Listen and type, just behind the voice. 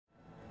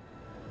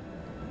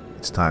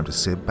it's time to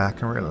sit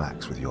back and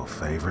relax with your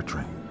favorite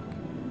drink.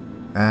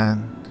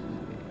 And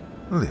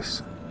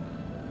listen.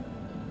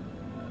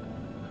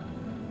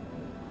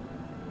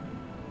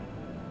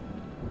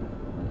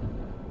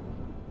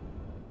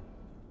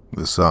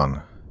 The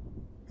Sun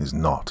is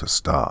Not a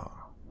Star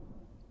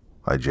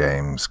by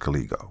James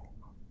Caligo.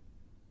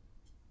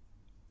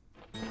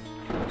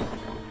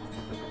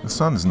 The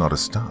sun is not a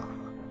star.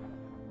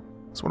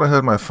 That's what I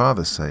heard my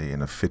father say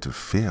in a fit of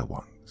fear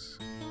once.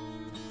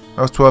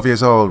 I was 12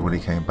 years old when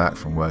he came back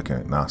from working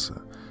at NASA.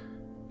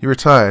 He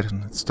retired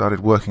and started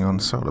working on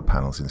solar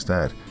panels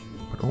instead,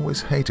 but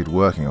always hated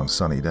working on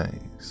sunny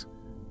days.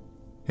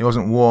 He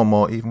wasn't warm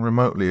or even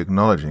remotely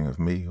acknowledging of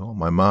me or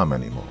my mum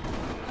anymore.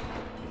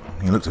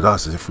 He looked at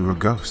us as if we were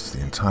ghosts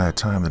the entire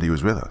time that he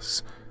was with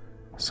us,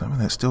 something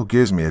that still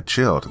gives me a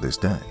chill to this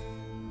day.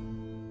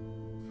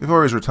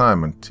 Before his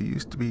retirement, he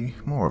used to be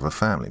more of a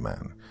family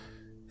man.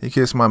 He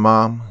kissed my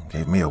mom,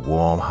 gave me a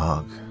warm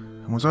hug,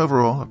 and was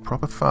overall a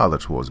proper father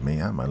towards me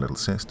and my little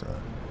sister.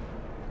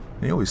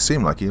 He always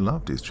seemed like he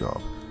loved his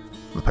job.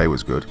 The pay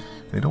was good,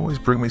 and he'd always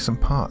bring me some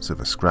parts of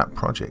a scrap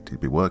project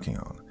he'd be working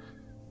on.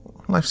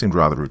 Life seemed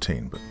rather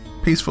routine, but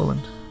peaceful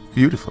and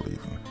beautiful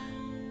even.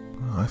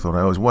 I thought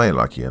I was way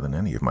luckier than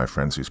any of my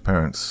friends whose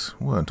parents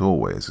weren't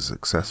always as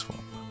successful.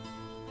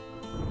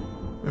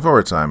 Before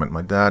retirement,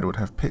 my dad would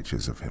have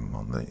pictures of him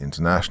on the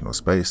International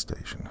Space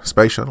Station,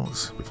 space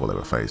shuttles before they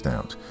were phased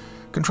out,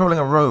 controlling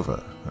a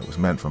rover that was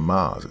meant for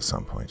Mars at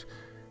some point,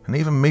 and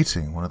even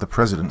meeting one of the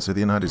presidents of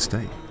the United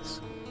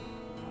States.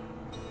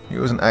 He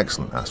was an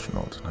excellent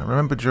astronaut, and I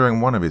remember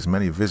during one of his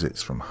many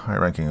visits from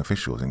high-ranking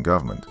officials in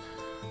government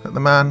that the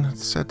man had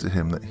said to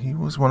him that he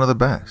was one of the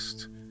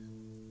best.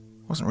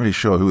 I wasn't really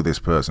sure who this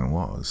person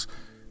was,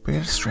 but he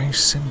had a strange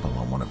symbol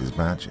on one of his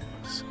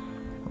badges.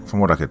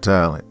 From what I could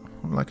tell, it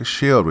looked like a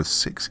shield with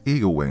 6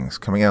 eagle wings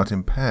coming out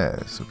in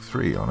pairs of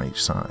 3 on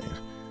each side.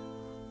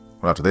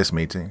 Well, after this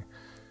meeting,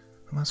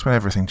 that's when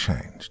everything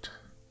changed.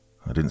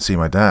 I didn't see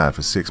my dad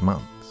for 6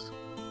 months.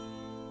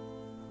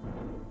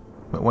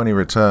 But when he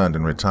returned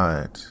and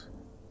retired,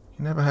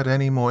 he never had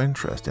any more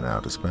interest in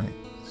outer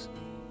space.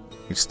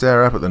 He'd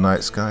stare up at the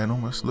night sky and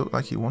almost looked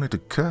like he wanted to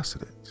curse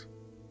at it.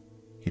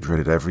 He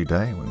dreaded every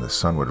day when the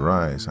sun would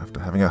rise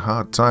after having a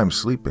hard time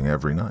sleeping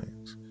every night.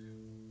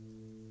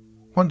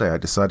 One day I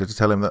decided to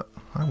tell him that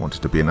I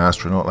wanted to be an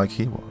astronaut like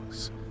he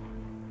was.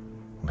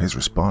 His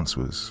response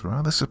was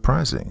rather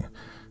surprising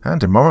and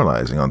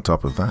demoralizing on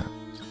top of that.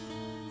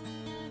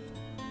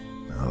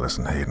 Now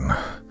listen, Hayden,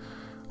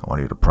 I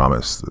want you to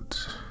promise that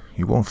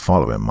you won't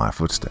follow in my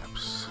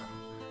footsteps.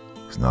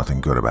 There's nothing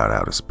good about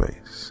outer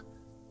space,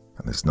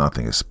 and there's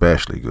nothing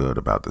especially good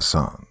about the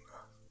sun.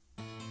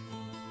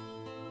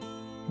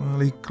 Well,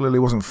 he clearly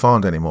wasn't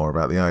fond anymore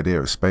about the idea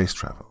of space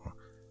travel.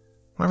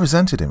 I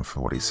resented him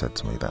for what he said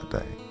to me that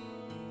day.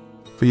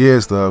 For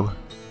years, though,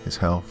 his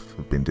health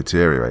had been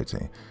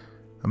deteriorating,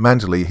 and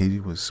mentally he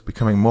was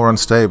becoming more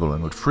unstable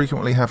and would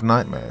frequently have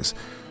nightmares,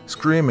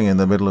 screaming in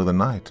the middle of the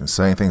night and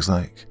saying things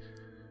like,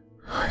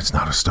 "It's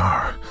not a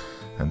star,"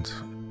 and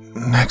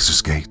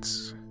 "Nexus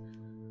gates."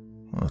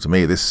 Well, to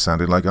me this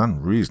sounded like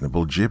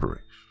unreasonable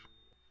gibberish.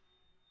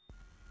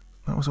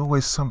 That was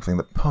always something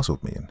that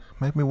puzzled me and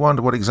made me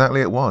wonder what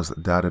exactly it was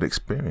that Dad had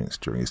experienced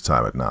during his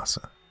time at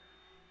NASA.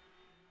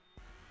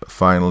 But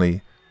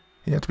finally,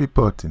 he had to be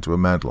put into a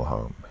mental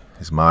home,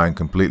 his mind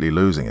completely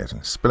losing it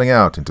and spilling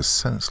out into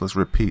senseless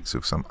repeats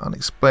of some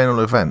unexplainable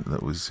event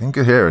that was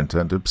incoherent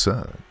and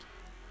absurd.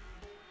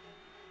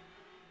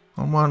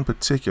 On one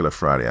particular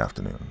Friday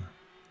afternoon,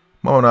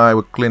 Mom and I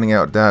were cleaning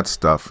out Dad's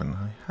stuff, and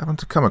I happened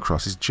to come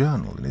across his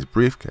journal in his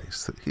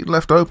briefcase that he'd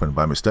left open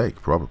by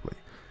mistake, probably.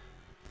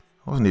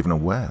 I wasn't even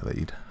aware that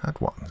he'd had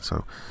one,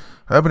 so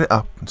I opened it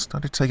up and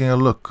started taking a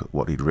look at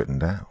what he'd written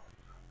down.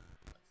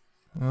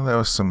 Well, there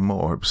were some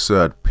more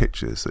absurd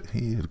pictures that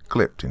he had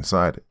clipped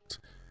inside it.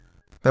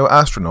 There were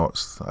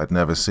astronauts that I'd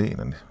never seen,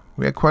 and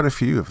we had quite a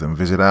few of them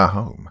visit our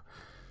home.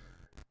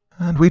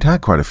 And we'd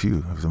had quite a few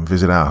of them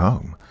visit our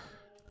home.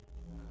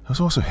 There was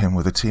also him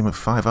with a team of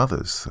 5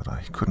 others that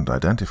I couldn't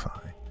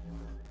identify.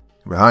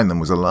 Behind them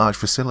was a large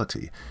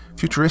facility,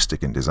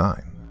 futuristic in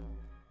design.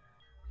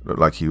 It looked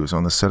like he was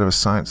on the set of a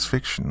science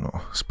fiction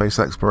or space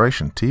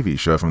exploration TV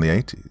show from the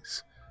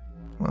 80s.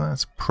 Well,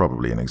 that's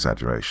probably an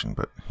exaggeration,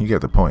 but you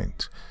get the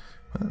point.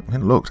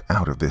 It looked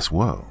out of this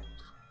world.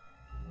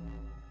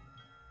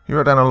 He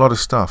wrote down a lot of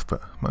stuff,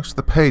 but most of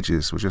the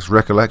pages were just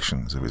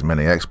recollections of his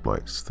many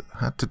exploits that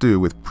had to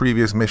do with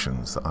previous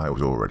missions that I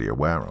was already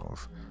aware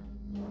of.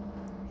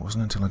 It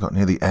wasn't until I got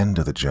near the end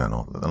of the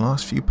journal that the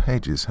last few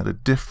pages had a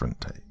different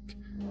take.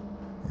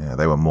 Yeah,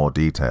 they were more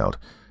detailed,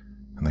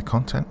 and the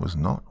content was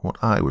not what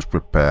I was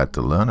prepared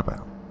to learn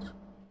about.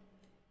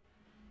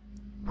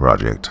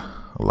 Project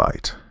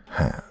Light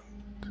Hand.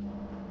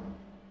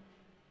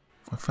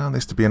 I found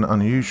this to be an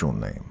unusual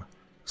name.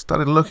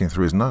 Started looking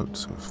through his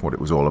notes of what it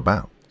was all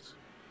about.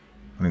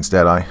 And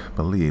instead I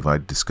believe I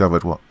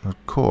discovered what had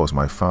caused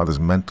my father's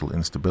mental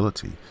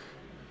instability.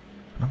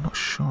 And I'm not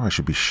sure I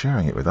should be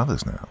sharing it with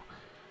others now.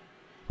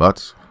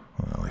 But,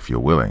 well, if you're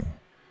willing,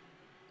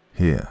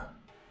 here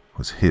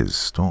was his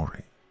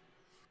story.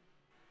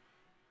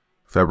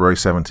 February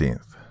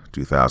 17th,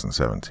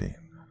 2017.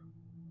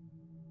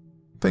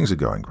 Things are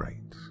going great.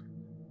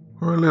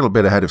 We're a little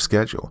bit ahead of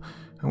schedule,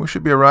 and we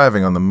should be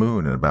arriving on the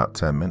moon in about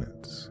 10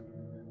 minutes.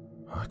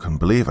 I couldn't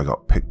believe I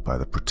got picked by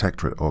the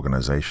Protectorate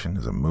organization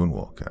as a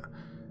moonwalker.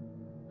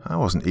 I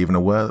wasn't even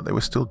aware that they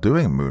were still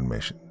doing moon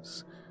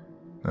missions.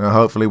 Now,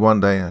 hopefully one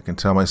day I can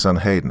tell my son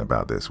Hayden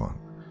about this one.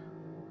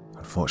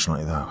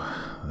 Unfortunately, though,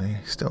 they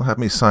still have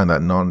me sign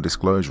that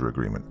non-disclosure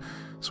agreement,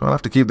 so I'll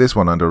have to keep this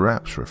one under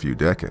wraps for a few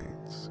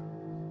decades.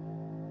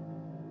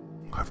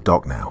 I've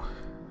docked now,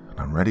 and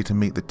I'm ready to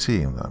meet the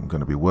team that I'm going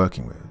to be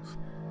working with.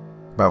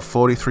 About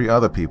 43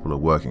 other people are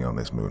working on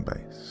this moon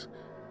base.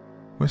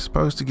 We're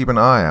supposed to keep an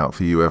eye out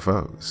for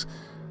UFOs.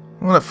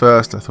 Well, at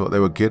first I thought they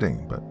were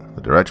kidding, but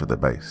the director of the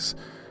base,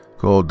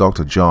 called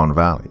Dr. John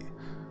Valley,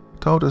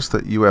 told us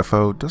that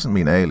UFO doesn't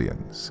mean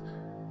aliens,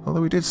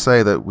 although he did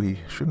say that we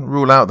shouldn't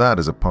rule out that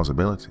as a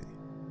possibility.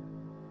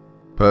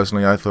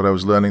 Personally, I thought I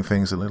was learning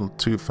things a little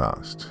too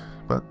fast,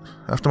 but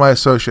after my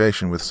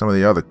association with some of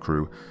the other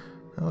crew,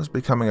 I was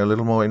becoming a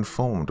little more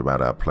informed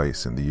about our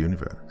place in the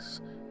universe.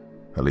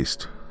 At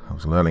least, I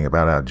was learning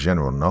about our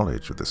general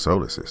knowledge of the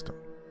solar system.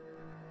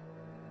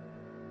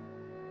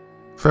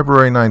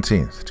 February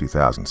 19th,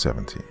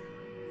 2017.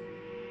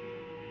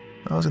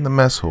 I was in the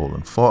mess hall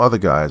and 4 other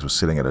guys were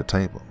sitting at a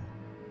table.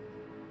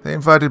 They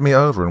invited me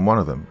over and one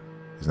of them,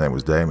 his name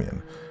was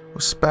Damien,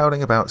 was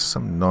spouting about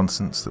some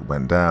nonsense that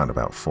went down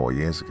about 4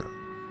 years ago.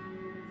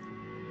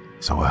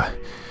 So,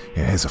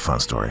 here's a fun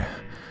story.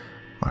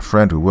 My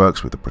friend who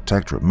works with the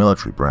Protectorate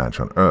military branch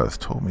on Earth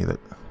told me that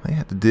they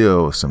had to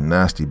deal with some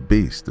nasty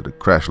beast that had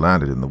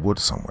crash-landed in the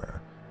woods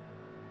somewhere.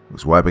 It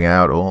was wiping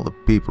out all the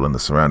people in the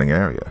surrounding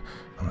area,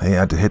 and they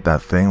had to hit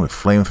that thing with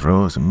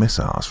flamethrowers and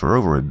missiles for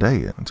over a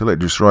day until it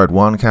destroyed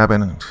one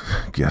cabin, and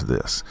get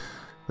this,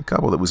 the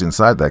couple that was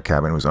inside that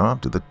cabin was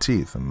armed to the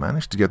teeth and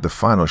managed to get the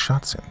final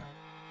shots in.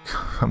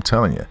 I'm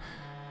telling you,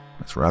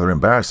 it's rather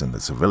embarrassing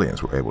that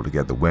civilians were able to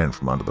get the wind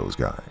from under those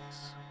guys.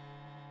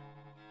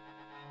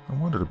 I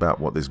wondered about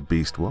what this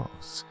beast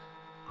was,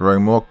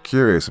 growing more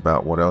curious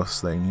about what else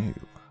they knew.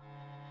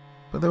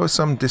 But there were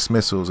some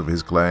dismissals of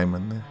his claim,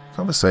 and the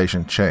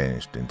conversation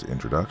changed into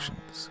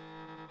introductions.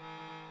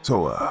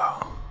 So,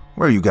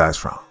 where are you guys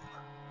from?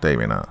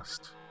 Damien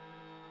asked.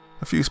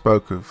 A few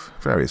spoke of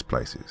various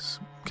places,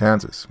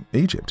 Kansas,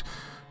 Egypt,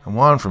 and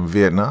one from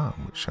Vietnam,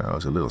 which I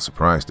was a little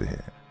surprised to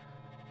hear.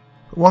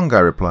 But one guy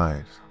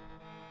replied,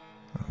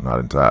 I'm not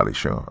entirely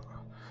sure.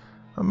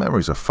 My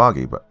memories are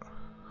foggy, but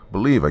I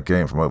believe I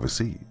came from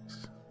overseas.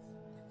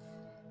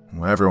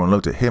 Well, everyone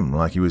looked at him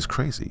like he was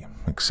crazy,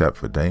 except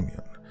for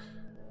Damien.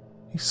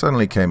 He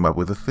suddenly came up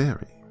with a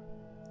theory.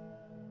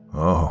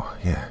 Oh,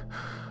 yeah,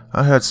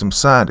 I heard some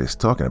scientists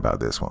talking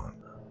about this one.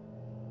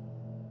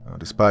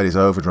 Despite his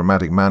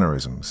over-dramatic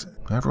mannerisms,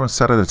 everyone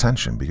sat at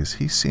attention because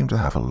he seemed to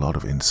have a lot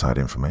of inside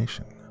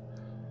information.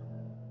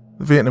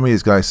 The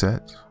Vietnamese guy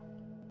said,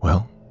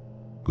 Well,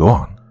 go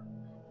on.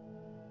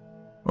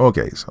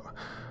 Okay, so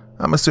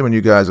I'm assuming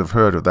you guys have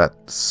heard of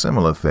that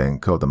similar thing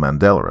called the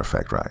Mandela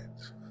effect, right?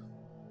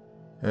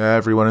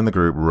 Everyone in the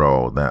group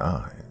rolled their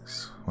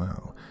eyes.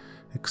 Well,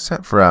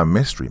 except for our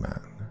mystery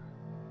man.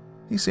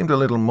 He seemed a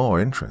little more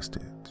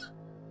interested.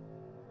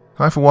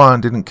 I, for one,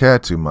 didn't care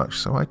too much,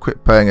 so I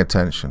quit paying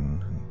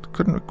attention and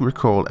couldn't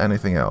recall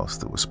anything else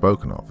that was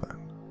spoken of then.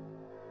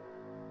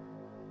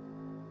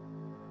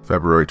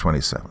 February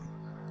 27th.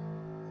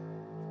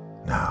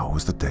 Now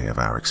was the day of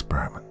our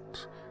experiment.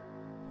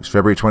 It was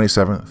February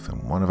 27th,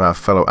 and one of our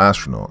fellow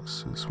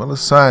astronauts, as well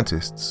as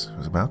scientists,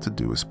 was about to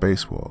do a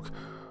spacewalk,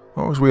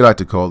 or as we like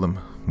to call them,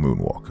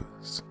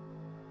 moonwalkers.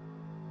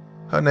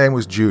 Her name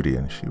was Judy,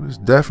 and she was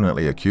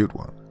definitely a cute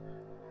one.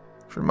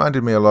 She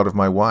reminded me a lot of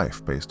my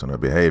wife based on her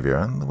behavior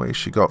and the way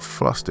she got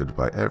flustered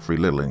by every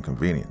little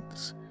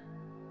inconvenience.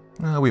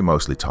 We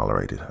mostly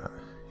tolerated her,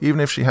 even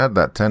if she had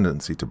that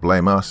tendency to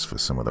blame us for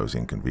some of those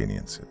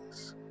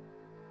inconveniences.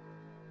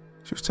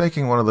 She was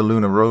taking one of the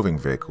lunar roving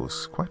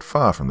vehicles quite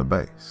far from the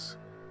base.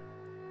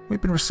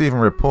 We'd been receiving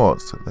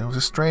reports that there was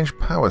a strange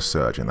power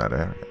surge in that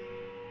area.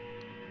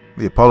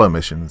 The Apollo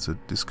missions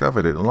had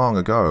discovered it long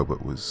ago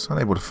but was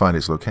unable to find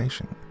its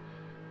location.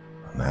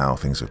 Now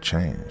things have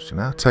changed, and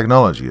our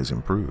technology has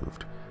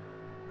improved.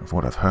 Of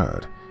what I've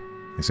heard,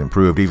 it's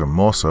improved even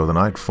more so than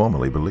I'd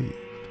formerly believed.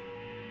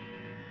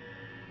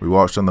 We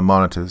watched on the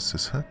monitors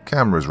as her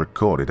cameras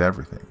recorded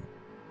everything.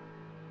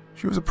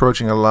 She was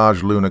approaching a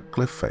large lunar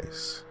cliff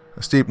face,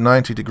 a steep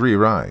 90-degree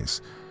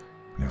rise,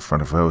 and in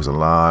front of her was a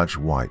large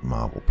white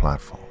marble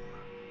platform.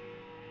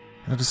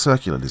 It had a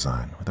circular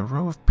design with a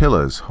row of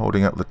pillars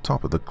holding up the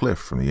top of the cliff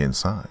from the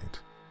inside.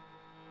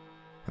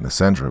 In the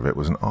center of it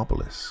was an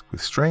obelisk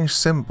with strange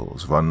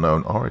symbols of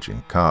unknown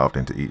origin carved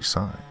into each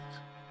side.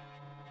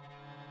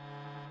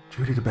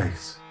 Judy to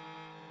base,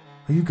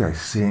 are you guys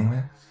seeing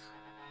this?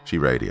 She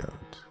radioed.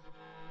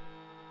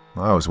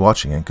 I was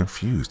watching in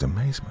confused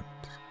amazement.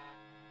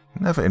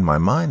 Never in my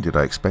mind did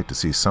I expect to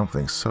see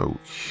something so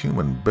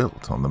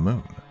human-built on the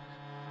moon.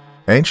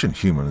 Ancient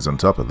humans on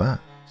top of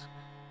that.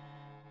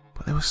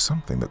 But there was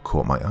something that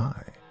caught my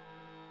eye.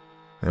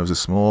 There was a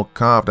small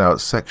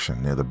carved-out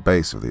section near the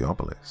base of the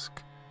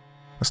obelisk.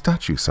 A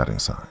statue sat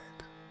inside.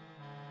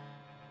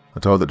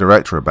 I told the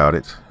director about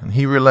it, and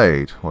he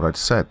relayed what I'd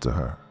said to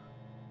her.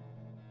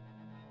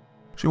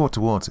 She walked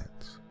towards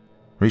it,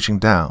 reaching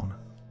down,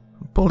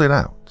 and pulled it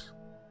out.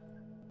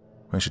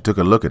 When she took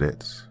a look at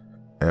it,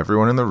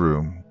 everyone in the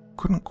room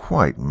couldn't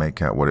quite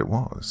make out what it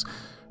was.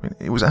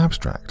 It was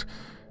abstract,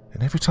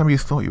 and every time you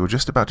thought you were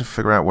just about to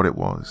figure out what it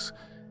would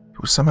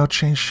somehow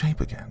change shape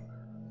again.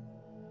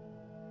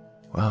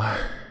 Well, I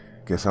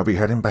guess I'll be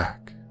heading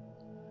back.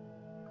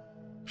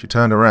 She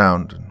turned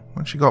around, and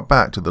when she got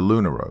back to the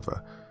lunar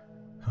rover,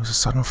 there was a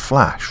sudden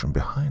flash from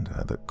behind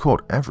her that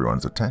caught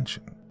everyone's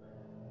attention.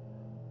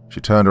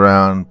 She turned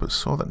around, but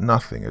saw that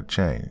nothing had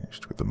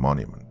changed with the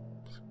monument.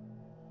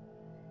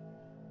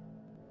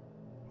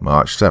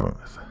 March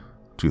 7th,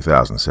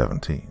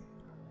 2017.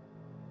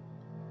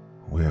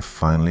 We're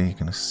finally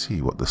going to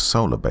see what the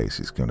solar base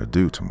is going to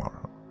do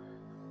tomorrow.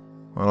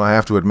 Well, I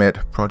have to admit,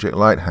 Project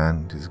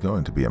Lighthand is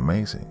going to be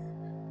amazing.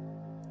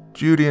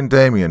 Judy and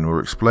Damien were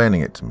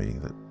explaining it to me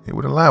that it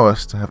would allow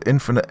us to have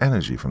infinite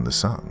energy from the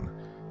sun.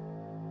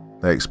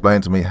 They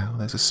explained to me how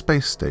there's a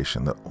space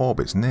station that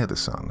orbits near the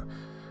sun.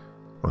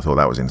 I thought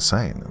that was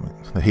insane.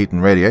 The heat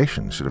and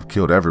radiation should have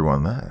killed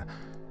everyone there.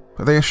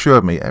 But they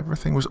assured me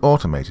everything was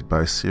automated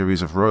by a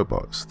series of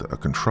robots that are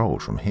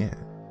controlled from here.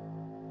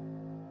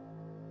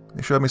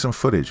 They showed me some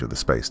footage of the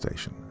space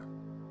station.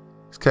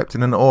 It's kept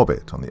in an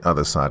orbit on the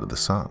other side of the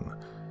sun,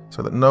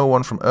 so that no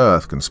one from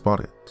Earth can spot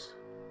it.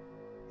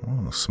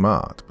 Oh,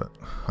 smart, but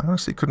I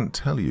honestly couldn't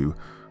tell you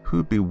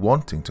who'd be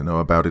wanting to know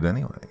about it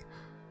anyway.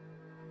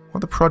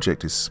 What the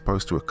project is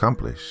supposed to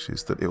accomplish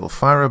is that it will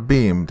fire a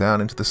beam down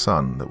into the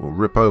sun that will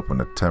rip open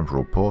a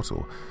temporal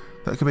portal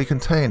that can be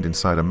contained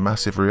inside a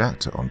massive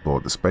reactor on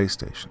board the space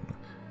station.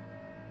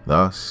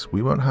 Thus,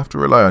 we won't have to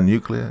rely on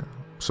nuclear,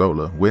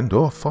 solar, wind,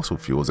 or fossil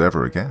fuels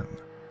ever again.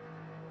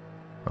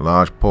 A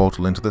large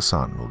portal into the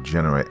sun will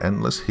generate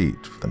endless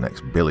heat for the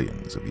next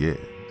billions of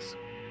years.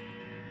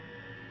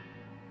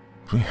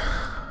 I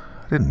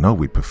didn't know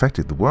we'd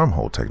perfected the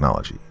wormhole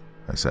technology,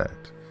 I said.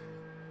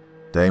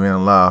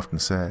 Damien laughed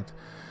and said,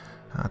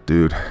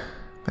 Dude,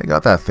 they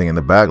got that thing in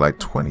the bag like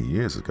 20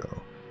 years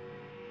ago.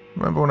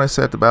 Remember when I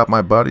said about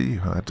my buddy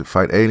who had to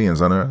fight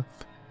aliens on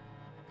Earth?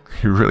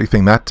 You really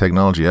think that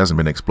technology hasn't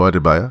been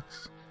exploited by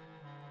us?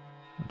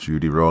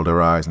 Judy rolled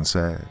her eyes and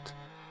said,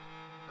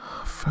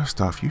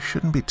 First off, you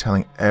shouldn't be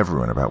telling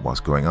everyone about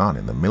what's going on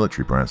in the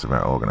military branch of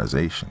our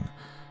organization.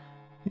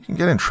 You can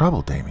get in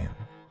trouble, Damien.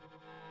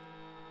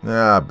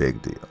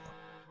 Big deal.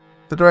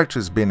 The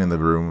director's been in the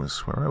rooms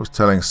where I was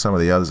telling some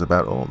of the others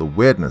about all the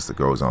weirdness that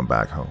goes on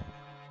back home.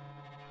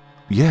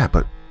 Yeah,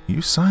 but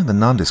you signed the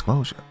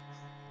non-disclosure.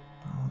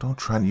 Oh, don't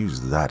try and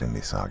use that in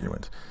this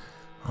argument.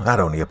 Well, that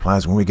only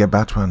applies when we get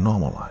back to our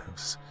normal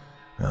lives.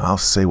 Now, I'll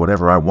say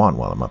whatever I want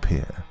while I'm up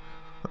here.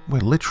 But we're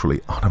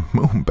literally on a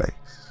moon base.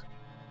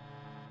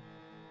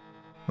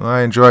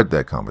 I enjoyed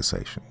their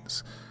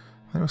conversations.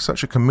 They were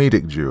such a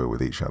comedic duo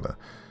with each other,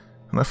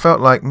 and I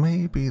felt like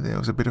maybe there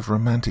was a bit of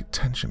romantic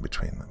tension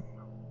between them.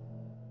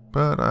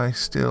 But I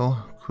still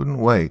couldn't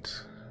wait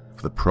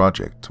for the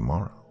project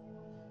tomorrow.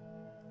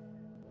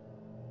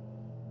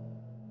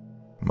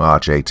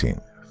 March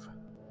 18th.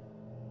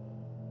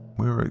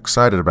 We were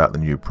excited about the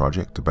new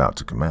project about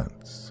to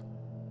commence.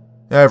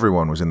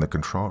 Everyone was in the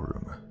control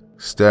room,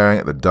 staring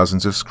at the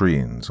dozens of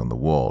screens on the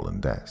wall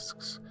and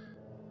desks.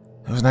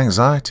 There was an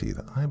anxiety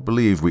that I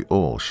believe we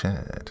all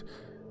shared.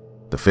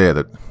 The fear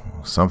that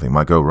something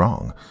might go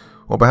wrong,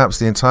 or perhaps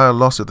the entire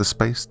loss of the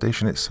space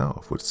station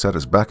itself would set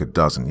us back a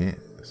dozen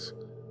years.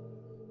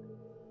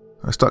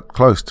 I stuck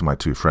close to my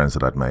two friends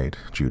that I'd made,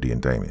 Judy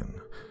and Damien,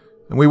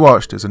 and we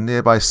watched as a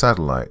nearby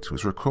satellite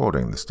was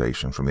recording the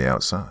station from the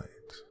outside.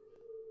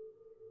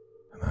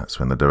 And that's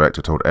when the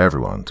director told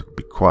everyone to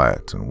be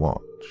quiet and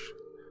watch.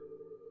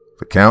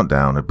 The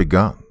countdown had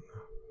begun.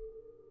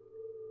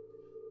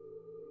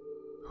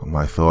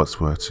 My thoughts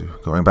were to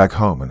going back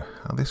home and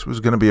how this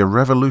was going to be a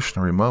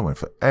revolutionary moment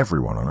for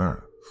everyone on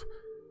Earth.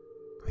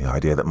 The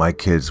idea that my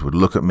kids would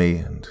look at me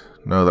and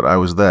know that I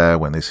was there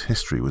when this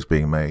history was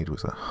being made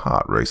was a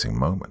heart-racing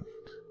moment.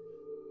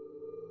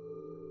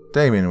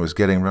 Damien was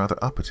getting rather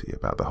uppity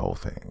about the whole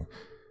thing.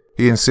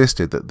 He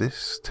insisted that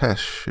this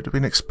test should have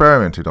been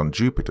experimented on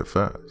Jupiter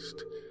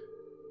first.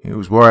 He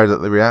was worried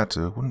that the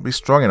reactor wouldn't be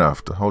strong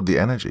enough to hold the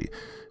energy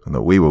and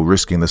that we were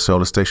risking the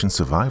solar station's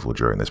survival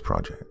during this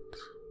project.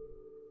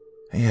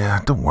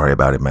 Yeah, don't worry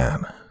about it,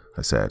 man,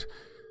 I said.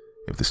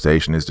 If the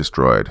station is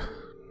destroyed,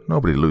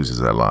 nobody loses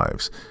their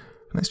lives,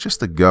 and it's just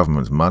the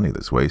government's money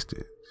that's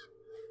wasted.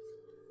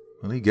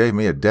 Well, he gave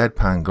me a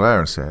deadpan glare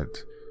and said,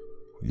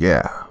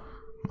 Yeah,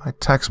 my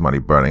tax money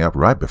burning up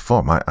right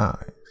before my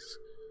eyes.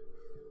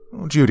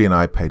 Well, Judy and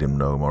I paid him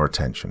no more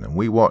attention, and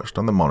we watched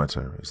on the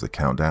monitor as the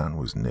countdown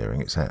was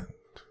nearing its end.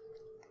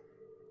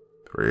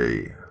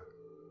 3,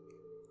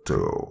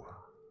 2,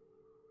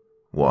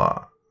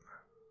 1.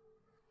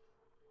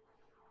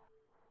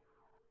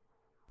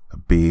 A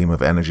beam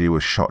of energy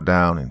was shot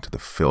down into the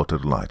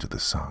filtered light of the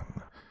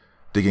sun,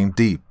 digging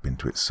deep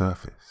into its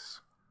surface.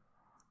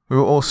 We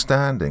were all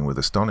standing with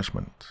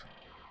astonishment,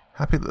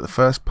 happy that the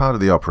first part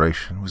of the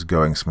operation was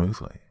going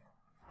smoothly.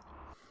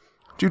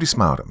 Judy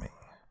smiled at me.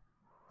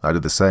 I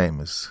did the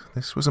same, as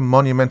this was a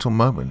monumental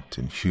moment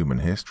in human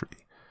history.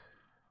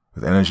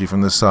 With energy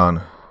from the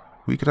sun,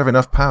 we could have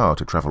enough power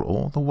to travel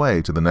all the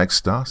way to the next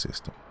star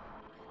system.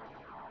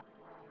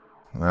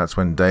 That's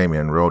when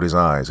Damien rolled his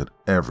eyes at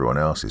everyone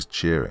else's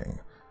cheering,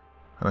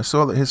 and I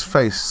saw that his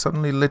face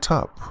suddenly lit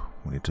up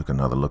when he took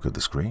another look at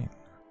the screen.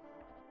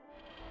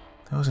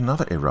 There was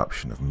another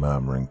eruption of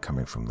murmuring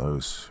coming from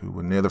those who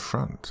were near the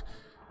front,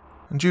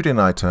 and Judy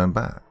and I turned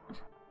back.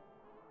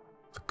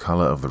 The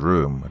colour of the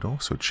room had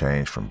also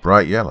changed from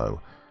bright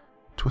yellow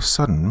to a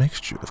sudden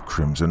mixture of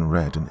crimson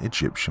red and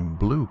Egyptian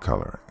blue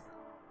colouring.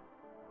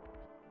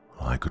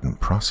 I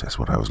couldn't process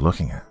what I was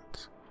looking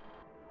at.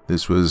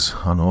 This was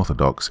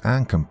unorthodox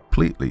and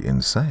completely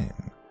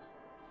insane.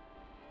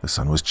 The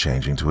sun was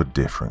changing to a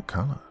different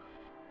colour.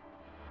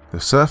 The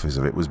surface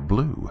of it was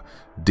blue,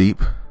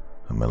 deep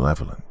and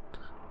malevolent.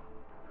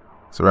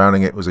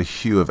 Surrounding it was a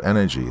hue of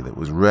energy that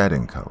was red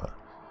in colour.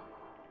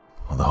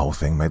 Well, the whole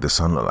thing made the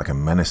sun look like a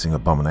menacing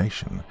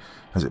abomination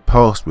as it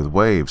pulsed with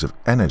waves of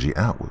energy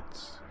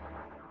outwards.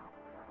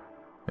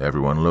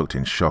 Everyone looked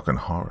in shock and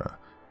horror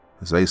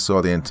as they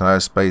saw the entire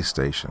space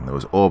station that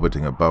was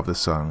orbiting above the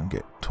sun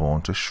get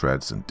torn to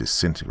shreds and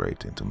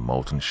disintegrate into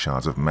molten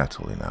shards of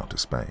metal in outer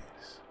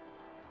space.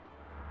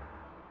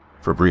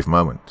 For a brief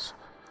moment,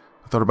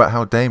 I thought about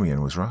how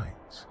Damien was right.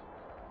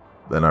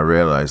 Then I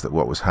realized that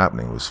what was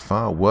happening was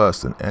far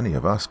worse than any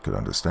of us could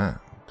understand.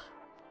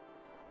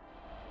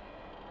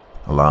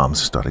 Alarms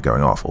started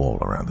going off all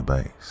around the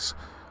base.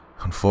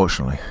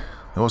 Unfortunately,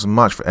 there wasn't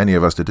much for any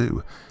of us to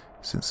do,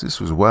 since this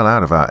was well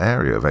out of our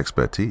area of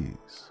expertise.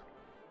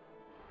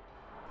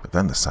 But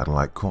then the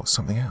satellite caught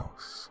something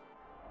else.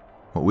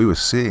 What we were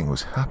seeing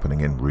was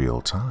happening in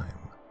real time.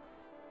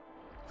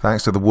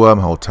 Thanks to the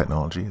wormhole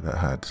technology that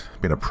had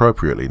been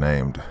appropriately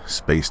named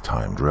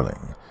space-time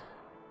drilling,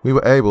 we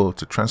were able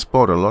to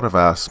transport a lot of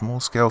our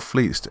small-scale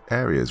fleets to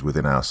areas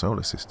within our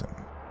solar system.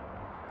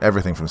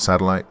 Everything from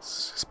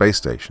satellites, space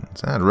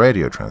stations, and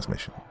radio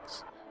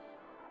transmissions.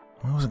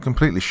 I wasn't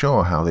completely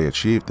sure how they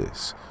achieved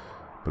this,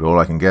 but all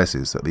I can guess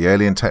is that the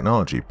alien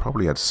technology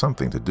probably had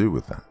something to do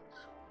with that.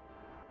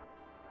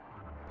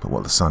 But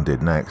what the sun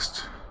did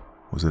next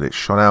was that it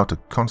shot out a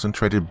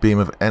concentrated beam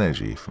of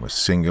energy from a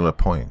singular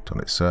point on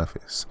its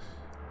surface,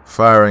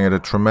 firing at a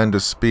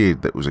tremendous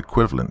speed that was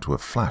equivalent to a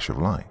flash of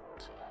light.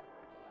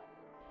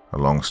 A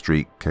long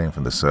streak came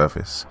from the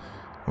surface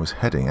and was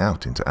heading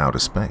out into outer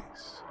space.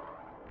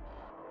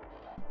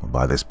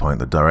 By this point,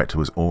 the director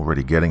was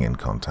already getting in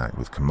contact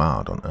with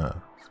Command on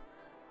Earth.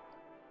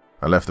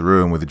 I left the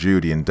room with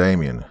Judy and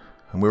Damien,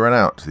 and we ran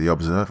out to the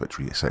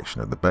observatory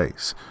section of the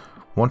base,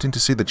 wanting to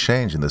see the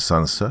change in the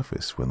sun's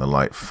surface when the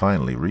light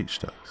finally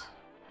reached us.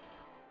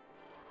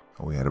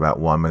 We had about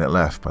 1 minute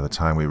left by the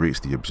time we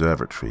reached the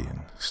observatory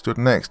and stood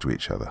next to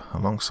each other,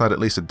 alongside at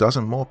least a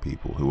dozen more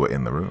people who were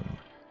in the room.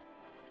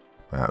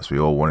 Perhaps we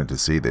all wanted to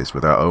see this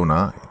with our own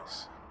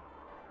eyes.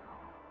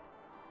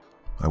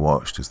 I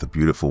watched as the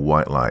beautiful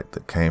white light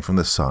that came from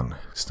the sun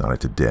started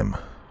to dim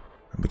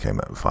and became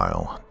that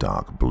vile,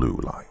 dark blue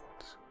light.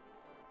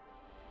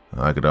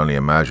 I could only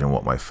imagine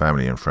what my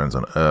family and friends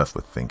on Earth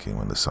were thinking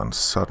when the sun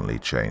suddenly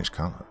changed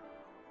color.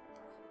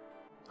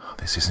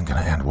 This isn't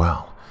going to end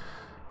well.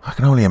 I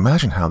can only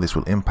imagine how this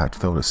will impact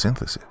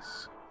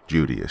photosynthesis,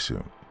 Judy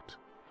assumed.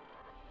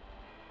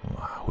 Well,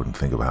 I wouldn't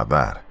think about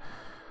that.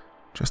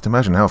 Just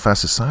imagine how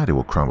fast society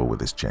will crumble with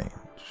this change.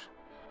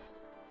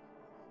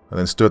 I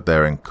then stood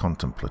there in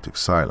contemplative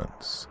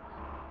silence.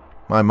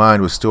 My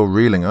mind was still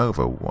reeling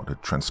over what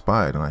had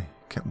transpired, and I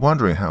kept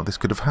wondering how this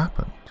could have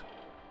happened.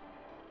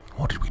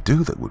 What did we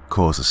do that would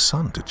cause the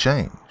sun to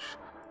change?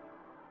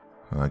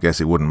 Well, I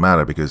guess it wouldn't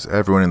matter because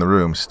everyone in the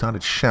room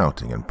started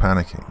shouting and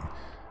panicking,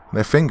 and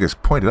their fingers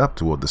pointed up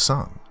toward the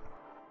sun.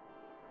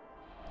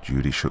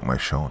 Judy shook my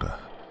shoulder,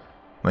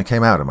 and I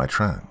came out of my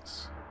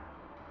trance.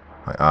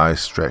 My eyes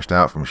stretched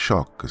out from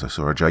shock as I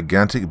saw a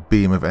gigantic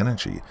beam of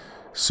energy,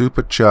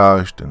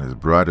 supercharged and as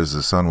bright as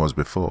the sun was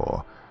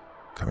before,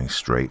 coming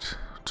straight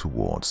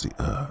towards the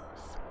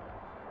Earth.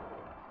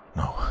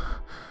 No.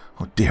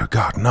 Oh dear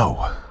God, no!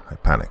 I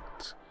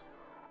panicked.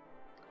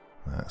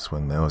 That's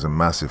when there was a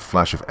massive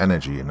flash of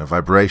energy and a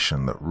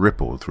vibration that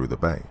rippled through the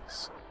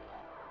base.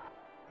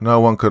 No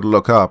one could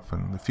look up,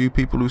 and the few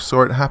people who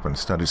saw it happen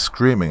started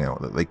screaming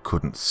out that they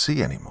couldn't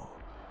see anymore.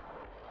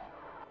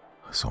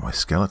 I saw my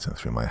skeleton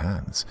through my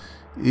hands,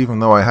 even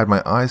though I had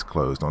my eyes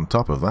closed on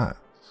top of that.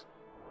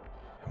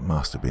 It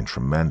must have been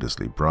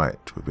tremendously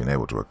bright to have been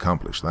able to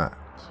accomplish that.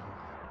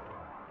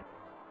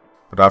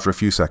 But after a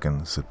few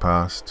seconds had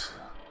passed,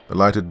 the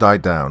light had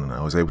died down and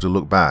I was able to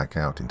look back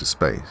out into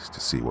space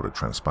to see what had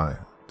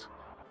transpired.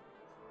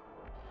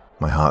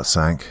 My heart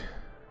sank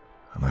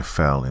and I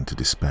fell into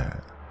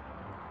despair.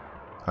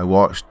 I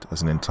watched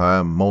as an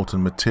entire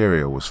molten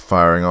material was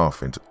firing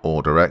off into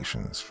all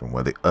directions from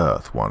where the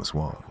Earth once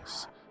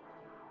was.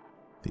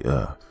 The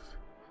Earth.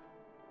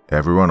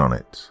 Everyone on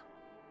it.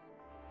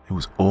 It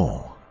was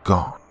all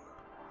gone.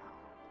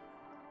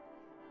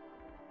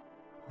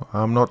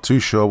 I'm not too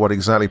sure what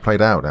exactly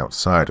played out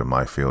outside of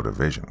my field of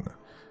vision.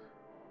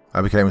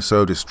 I became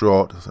so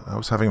distraught that I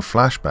was having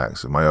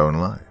flashbacks of my own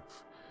life.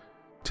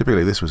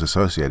 Typically this was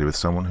associated with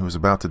someone who was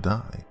about to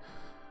die.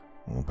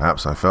 Or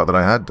perhaps I felt that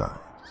I had died.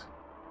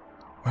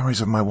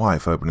 Memories of my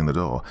wife opening the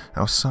door,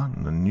 our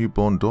son and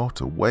newborn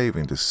daughter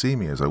waving to see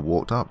me as I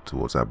walked up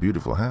towards our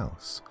beautiful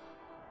house.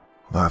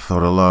 That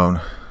thought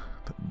alone,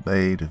 that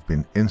they'd have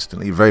been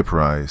instantly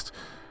vaporized,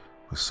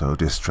 was so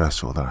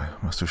distressful that I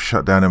must have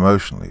shut down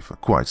emotionally for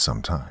quite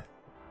some time.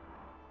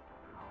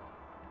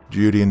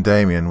 Judy and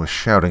Damien were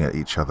shouting at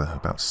each other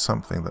about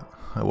something that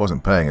I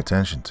wasn't paying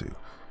attention to.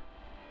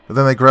 But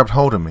then they grabbed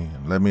hold of me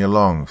and led me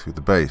along through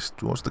the base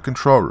towards the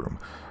control room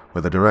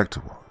where the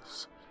director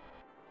was.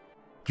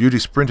 Judy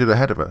sprinted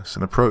ahead of us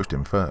and approached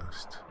him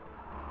first.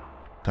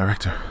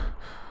 "Director,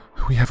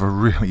 we have a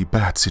really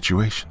bad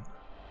situation."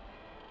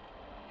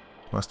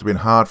 Must have been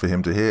hard for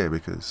him to hear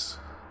because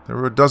there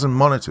were a dozen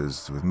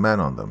monitors with men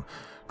on them,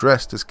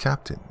 dressed as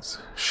captains,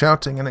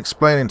 shouting and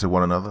explaining to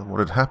one another what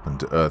had happened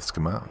to Earth's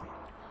command.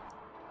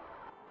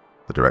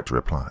 The director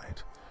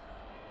replied,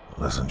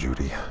 "Listen,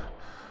 Judy,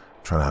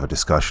 I'm trying to have a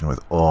discussion with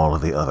all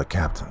of the other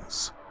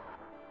captains.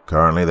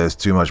 Currently there's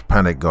too much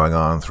panic going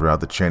on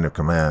throughout the chain of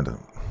command, and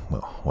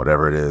well,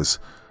 whatever it is,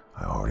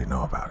 I already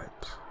know about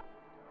it.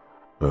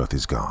 Earth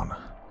is gone.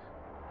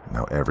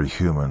 Now every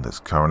human that's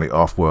currently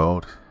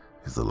off-world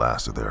is the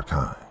last of their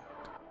kind."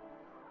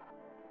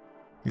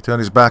 He turned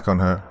his back on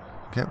her,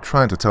 kept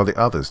trying to tell the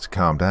others to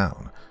calm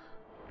down,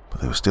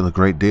 but there was still a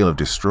great deal of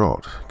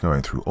distraught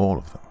going through all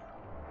of them.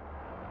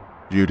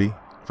 Judy,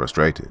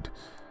 frustrated,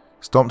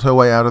 stomped her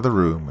way out of the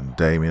room, and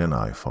Damien and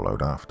I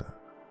followed after.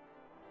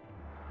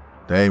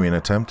 Damien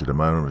attempted a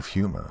moment of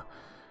humor.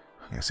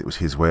 I guess it was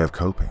his way of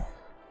coping.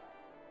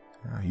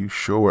 "You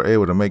sure were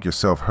able to make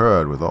yourself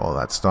heard with all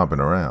that stomping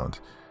around.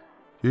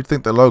 You'd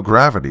think the low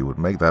gravity would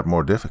make that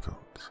more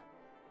difficult."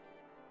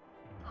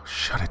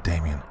 "Shut it,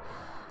 Damien.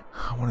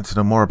 I wanted to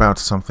know more about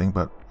something,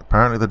 but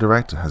apparently the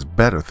director has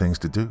better things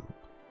to do."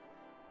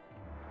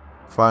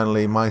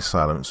 Finally, my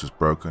silence was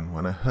broken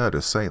when I heard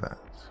her say that.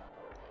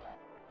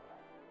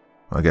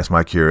 I guess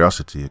my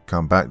curiosity had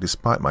come back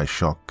despite my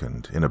shock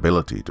and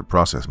inability to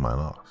process my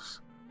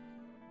loss.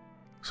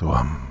 "So,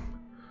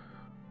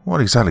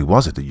 what exactly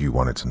was it that you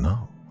wanted to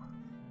know?"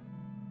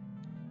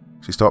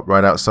 She stopped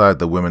right outside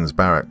the women's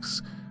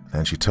barracks,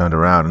 then she turned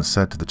around and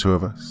said to the two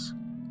of us,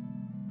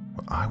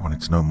 "Well, I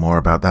wanted to know more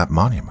about that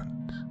monument."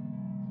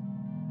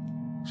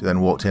 She then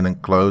walked in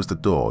and closed the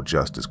door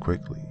just as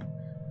quickly.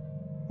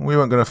 We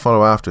weren't going to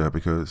follow after her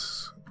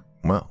because,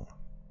 well,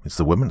 it's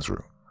the women's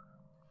room.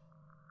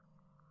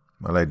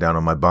 I laid down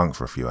on my bunk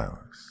for a few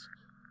hours.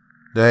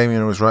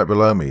 Damien was right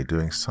below me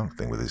doing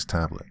something with his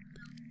tablet.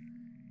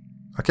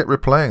 I kept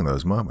replaying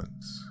those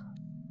moments.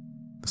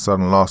 The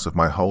sudden loss of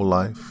my whole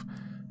life,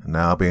 and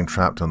now being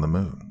trapped on the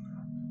moon.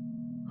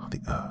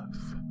 The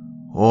Earth.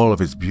 All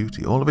of its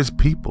beauty, all of its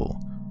people,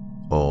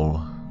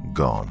 all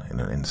gone in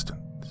an instant.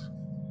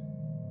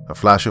 A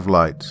flash of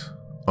light,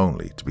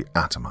 only to be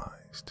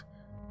atomized.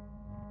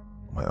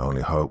 My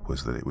only hope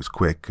was that it was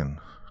quick and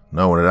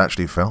no one had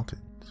actually felt it.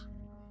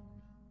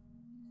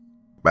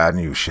 "Bad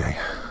news, Shay.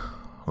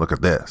 Look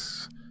at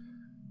this."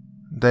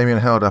 Damien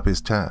held up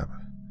his tab.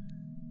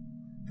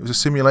 It was a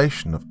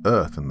simulation of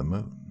Earth and the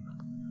moon.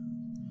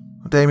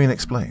 Damien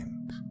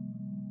explained.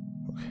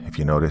 "If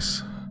you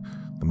notice,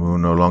 the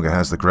moon no longer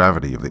has the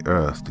gravity of the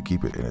Earth to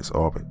keep it in its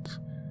orbit,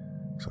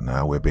 so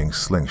now we're being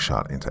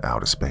slingshot into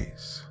outer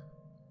space."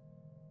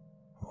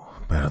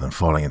 "Better than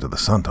falling into the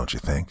sun, don't you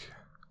think?"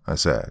 I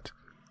said.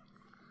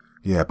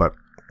 "Yeah, but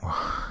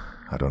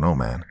I don't know,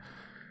 man.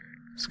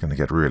 It's going to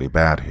get really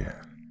bad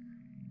here.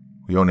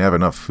 We only have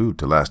enough food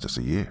to last us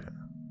a year."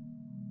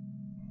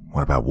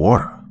 "What about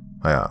water?"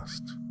 I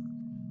asked.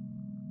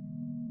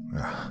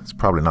 "It's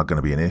probably not going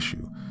to be an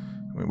issue.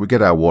 We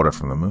get our water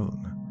from the moon.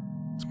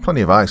 There's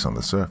plenty of ice on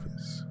the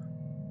surface.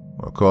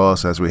 Well, of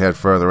course, as we head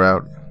further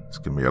out, it's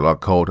going to be a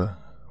lot colder.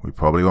 We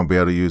probably won't be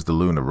able to use the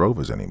lunar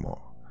rovers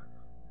anymore.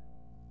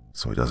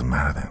 So it doesn't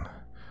matter then.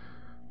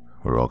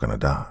 We're all going to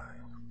die."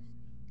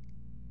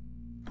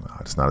 Well,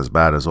 it's not as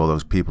bad as all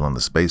those people on the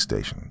space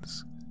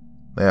stations.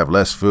 They have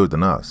less food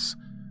than us,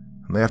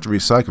 and they have to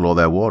recycle all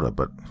their water,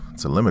 but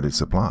it's a limited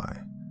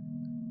supply.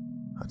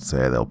 I'd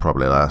say they'll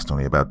probably last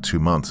only about 2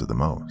 months at the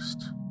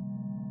most.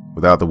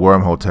 Without the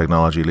wormhole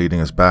technology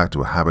leading us back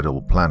to a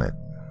habitable planet,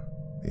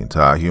 the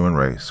entire human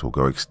race will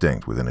go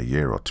extinct within a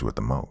year or two at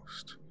the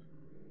most.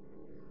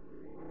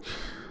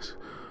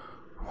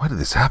 "Why did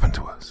this happen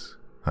to us?"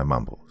 I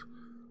mumbled.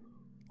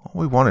 "All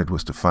we wanted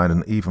was to find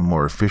an even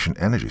more efficient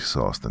energy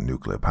source than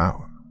nuclear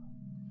power."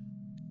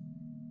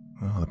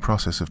 Well, the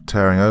process of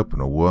tearing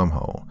open a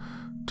wormhole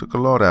took a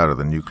lot out of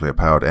the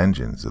nuclear-powered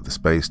engines of the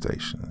space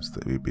stations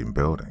that we'd been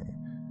building.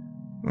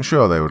 I'm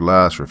sure they would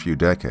last for a few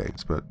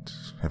decades, but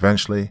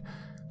eventually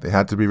they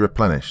had to be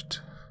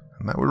replenished,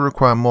 and that would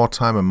require more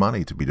time and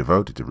money to be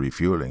devoted to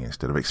refueling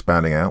instead of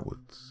expanding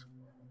outwards.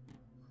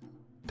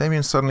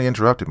 Damien suddenly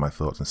interrupted my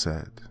thoughts and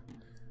said,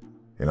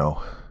 "You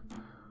know,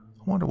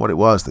 I wonder what it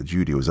was that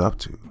Judy was up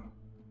to.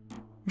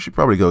 We should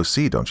probably go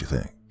see, don't you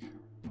think?"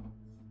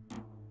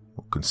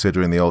 Well,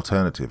 considering the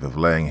alternative of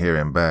laying here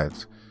in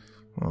bed,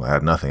 well, I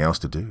had nothing else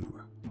to do.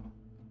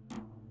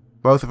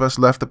 Both of us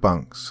left the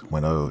bunks and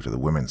went over to the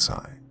women's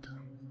side.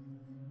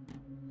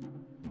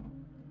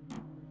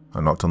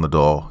 I knocked on the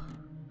door,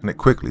 and it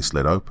quickly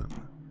slid open.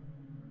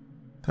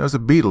 There was a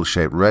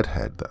beetle-shaped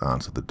redhead that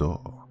answered the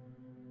door.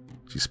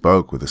 She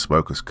spoke with a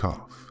smoker's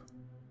cough.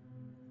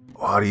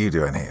 "What are you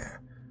doing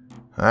here?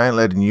 I ain't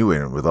letting you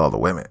in with all the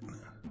women."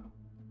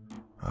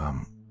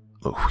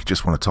 Look, we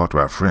just want to talk to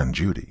our friend,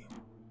 Judy."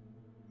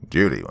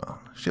 "Judy? Well,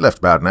 she left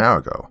about an hour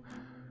ago.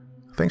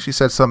 I think she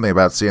said something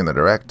about seeing the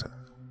director."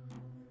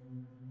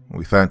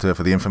 We thanked her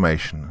for the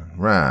information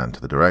and ran to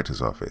the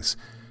director's office,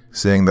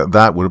 seeing that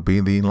that would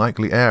be the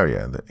likely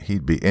area that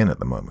he'd be in at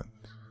the moment.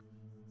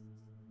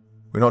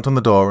 We knocked on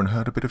the door and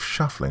heard a bit of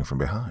shuffling from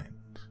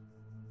behind.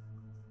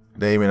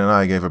 Damien and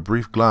I gave a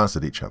brief glance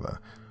at each other,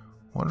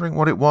 wondering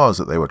what it was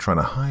that they were trying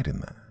to hide in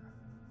there.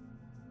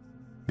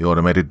 The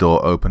automated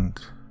door opened,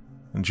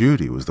 and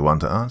Judy was the one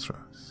to answer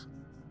us.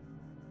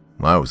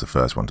 I was the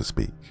first one to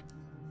speak.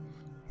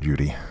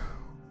 "Judy,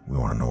 we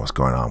want to know what's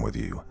going on with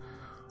you.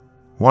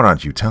 Why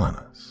aren't you telling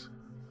us?"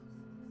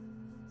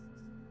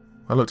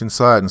 I looked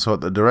inside and saw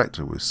that the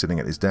director was sitting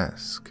at his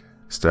desk,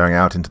 staring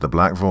out into the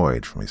black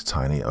void from his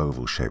tiny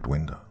oval-shaped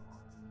window.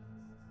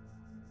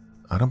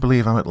 "I don't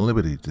believe I'm at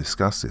liberty to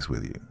discuss this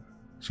with you,"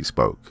 she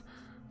spoke,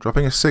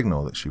 dropping a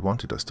signal that she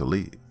wanted us to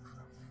leave.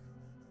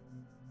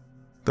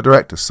 The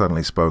director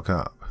suddenly spoke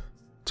up,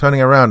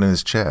 turning around in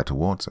his chair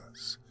towards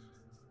us.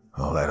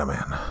 "Oh, let him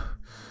in.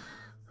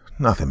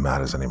 Nothing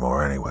matters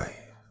anymore anyway."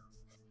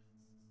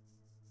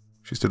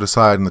 She stood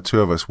aside and the two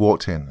of us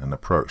walked in and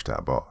approached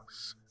our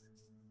boss.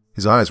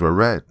 His eyes were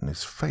red and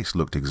his face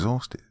looked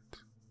exhausted.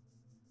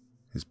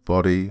 His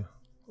body,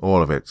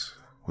 all of it,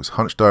 was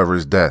hunched over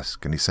his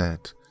desk, and he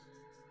said,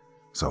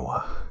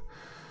 "So,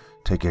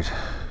 take it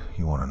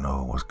you want to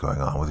know what's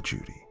going on with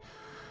Judy.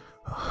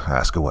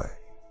 Ask away."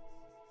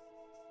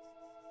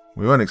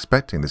 We weren't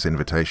expecting this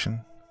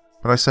invitation,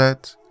 but I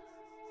said,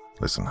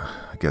 "Listen,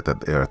 I get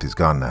that the Earth is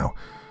gone now,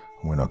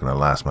 and we're not going to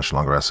last much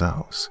longer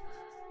ourselves.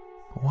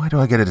 But why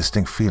do I get a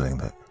distinct feeling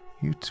that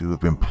you two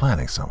have been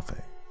planning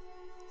something?"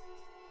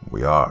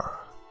 "We are.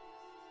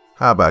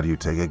 How about you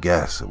take a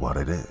guess at what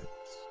it is?"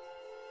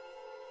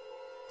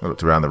 I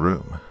looked around the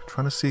room,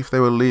 trying to see if they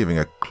were leaving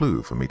a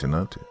clue for me to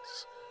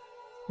notice.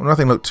 Well,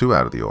 nothing looked too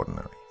out of the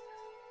ordinary,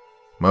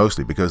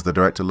 mostly because the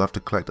director loved to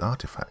collect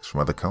artifacts from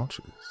other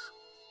cultures.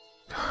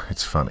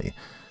 It's funny,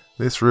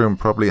 this room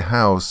probably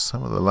housed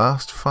some of the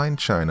last fine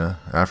china,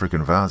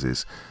 African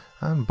vases,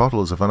 and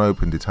bottles of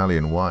unopened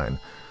Italian wine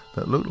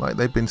that looked like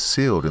they'd been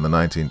sealed in the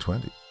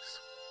 1920s.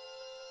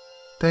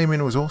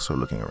 Damien was also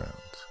looking around,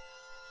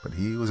 but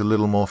he was a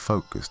little more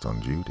focused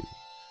on Judy.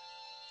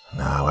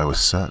 Now I was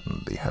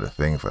certain that he had a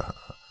thing for her,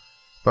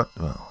 but,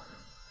 well,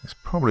 this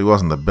probably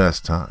wasn't the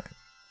best time.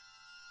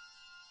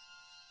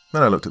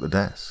 Then I looked at the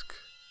desk.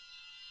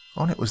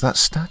 On it was that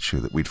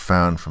statue that we'd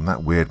found from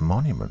that weird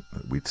monument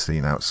that we'd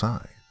seen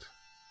outside.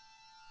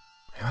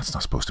 "Hey, that's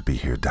not supposed to be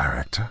here,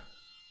 Director,"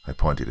 I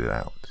pointed it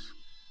out.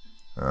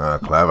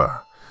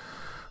 Clever.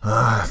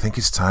 I think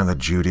it's time that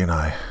Judy and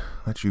I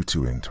let you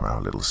two into our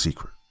little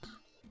secret."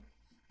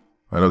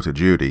 I looked at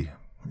Judy.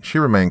 She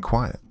remained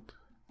quiet.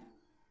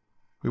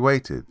 We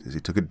waited as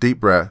he took a deep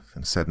breath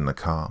and said in a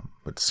calm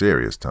but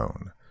serious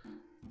tone,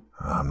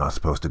 "I'm not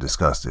supposed to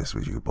discuss this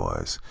with you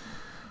boys,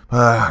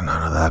 but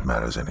none of that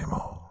matters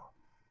anymore.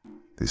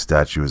 This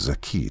statue is a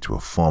key to a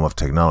form of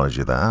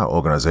technology that our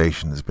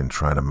organization has been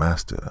trying to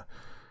master,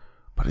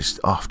 but it's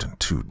often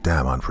too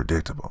damn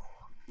unpredictable."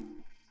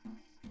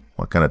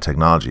 "What kind of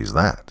technology is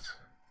that?"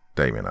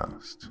 Damien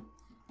asked.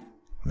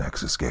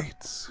 "Nexus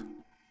gates."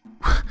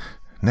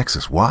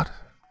 "Nexus what?"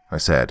 I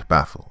said,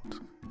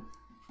 baffled.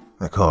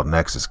 "They're called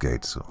Nexus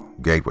gates, or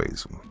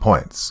gateways, or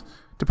points,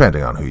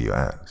 depending on who you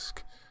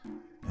ask.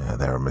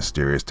 They're a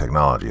mysterious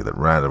technology that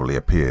randomly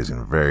appears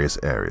in various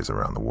areas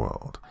around the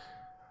world.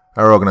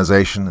 Our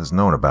organization has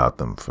known about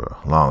them for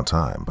a long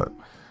time, but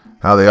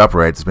how they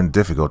operate has been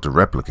difficult to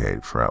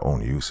replicate for our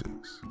own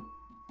uses."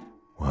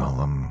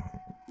 "Well,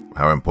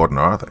 how important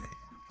are they?"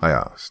 I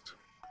asked.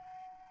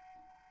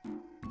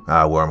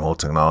 "Our wormhole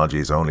technology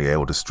is only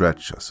able to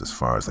stretch us as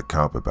far as the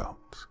Kuiper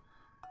Belt.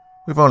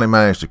 We've only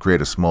managed to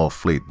create a small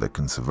fleet that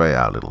can survey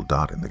our little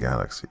dot in the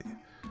galaxy.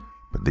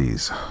 But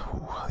these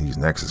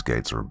Nexus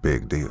gates are a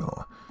big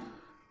deal.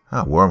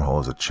 Our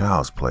wormhole is a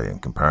child's play in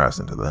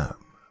comparison to them."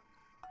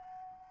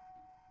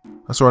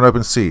 I saw an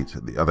open seat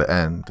at the other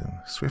end and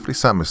swiftly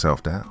sat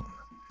myself down.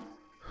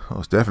 I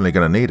was definitely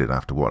going to need it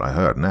after what I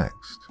heard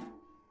next.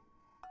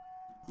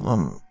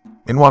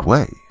 "In what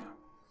way?"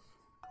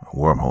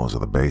 "Wormholes are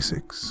the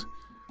basics,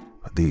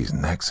 but these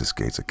Nexus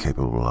gates are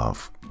capable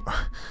of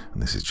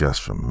And this is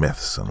just from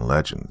myths and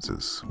legends,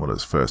 as well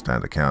as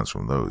first-hand accounts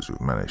from those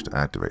who've managed to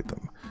activate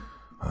them.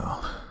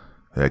 Well,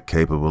 they're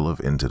capable of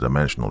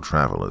interdimensional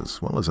travel,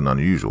 as well as an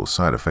unusual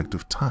side effect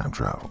of time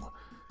travel.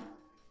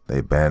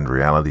 They bend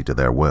reality to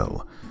their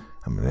will,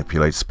 and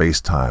manipulate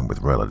space-time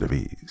with relative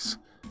ease.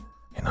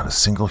 And not a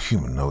single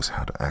human knows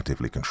how to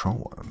actively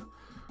control one.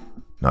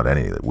 Not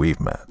any that we've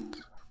met.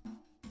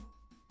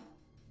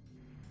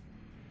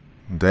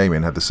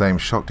 Damien had the same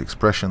shocked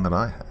expression that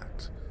I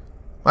had.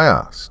 I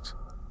asked,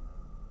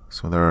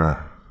 "So there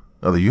are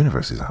other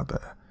universes out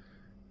there,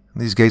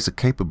 and these gates are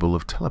capable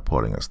of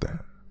teleporting us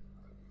there?"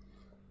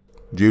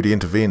 Judy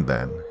intervened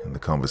then in the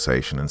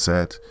conversation and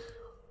said,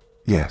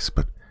 "Yes,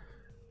 but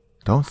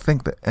don't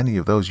think that any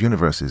of those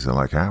universes are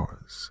like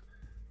ours.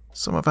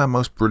 Some of our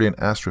most brilliant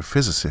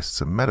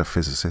astrophysicists and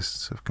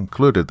metaphysicists have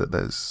concluded that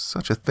there's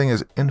such a thing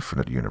as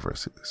infinite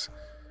universes.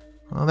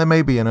 Well, there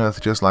may be an Earth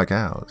just like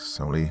ours,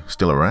 only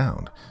still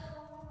around.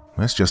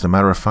 It's just a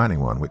matter of finding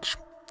one, which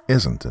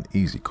isn't an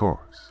easy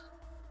course."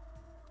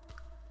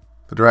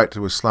 The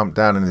director was slumped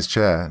down in his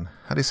chair and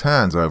had his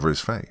hands over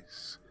his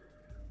face.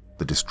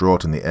 The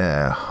distraught in the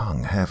air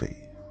hung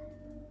heavy.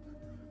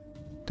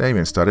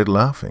 Damien started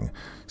laughing,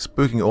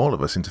 spooking all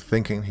of us into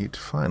thinking he'd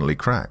finally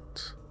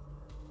cracked.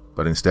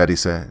 But instead he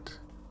said,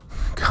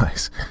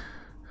 "Guys,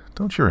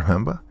 don't you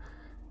remember?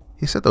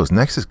 He said those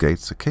Nexus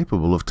gates are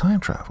capable of time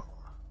travel."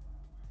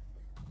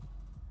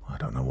 I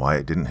don't know why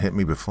it didn't hit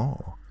me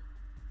before.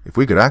 If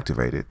we could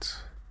activate it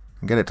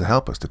and get it to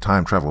help us to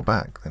time travel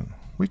back, then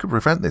we could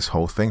prevent this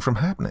whole thing from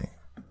happening.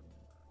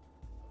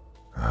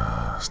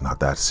 It's not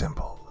that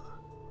simple,"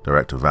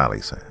 Director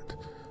Valley said.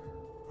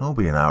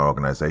 "Nobody in our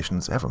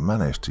organization's ever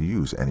managed to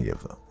use any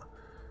of them.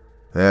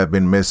 There have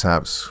been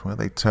mishaps where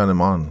they turn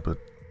them on, but,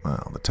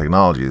 well, the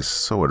technology is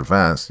so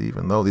advanced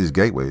even though these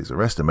gateways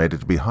are estimated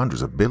to be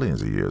hundreds of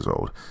billions of years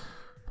old,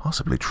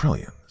 possibly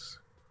trillions."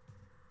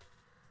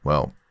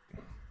 "Well,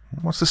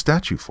 what's the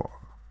statue for?"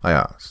 I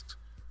asked.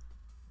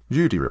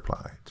 Judy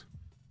replied,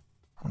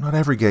 "Well, not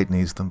every gate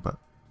needs them, but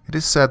it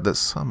is said that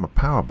some are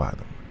powered by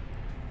them.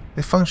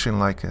 They function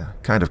like a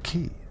kind of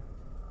key.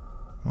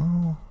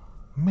 Well,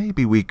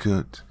 maybe we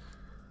could—"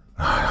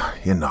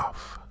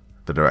 "Enough,"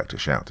 the director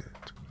shouted.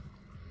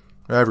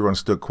 Everyone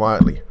stood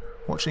quietly,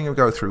 watching him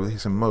go through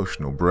his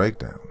emotional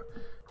breakdown.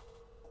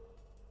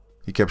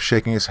 He kept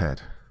shaking his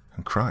head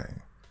and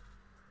crying.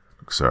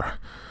 "Look, sir,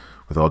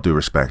 with all due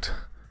respect,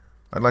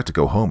 I'd like to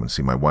go home and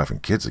see my wife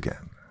and kids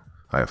again,"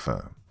 I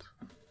affirmed.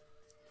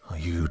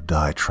 "You'd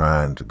die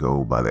trying to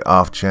go by the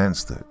off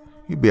chance that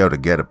you'd be able to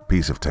get a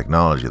piece of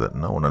technology that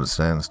no one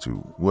understands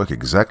to work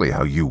exactly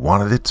how you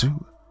wanted it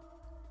to?"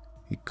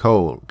 He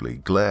coldly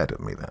glared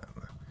at me then.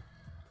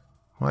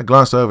 I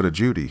glanced over to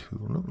Judy, who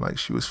looked like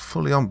she was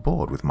fully on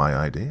board with my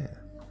idea.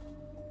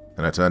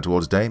 Then I turned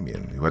towards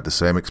Damien, who had the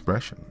same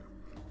expression.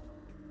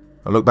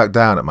 I looked back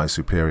down at my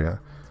superior,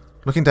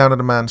 looking down at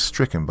a man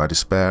stricken by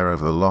despair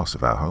over the loss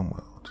of our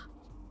homeworld.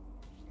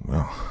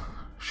 Well,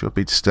 should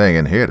be staying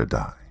in here to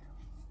die.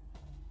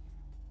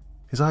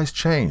 His eyes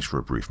changed for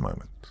a brief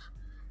moment.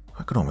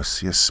 I could almost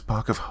see a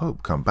spark of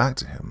hope come back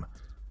to him.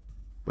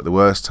 But the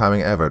worst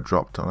timing ever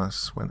dropped on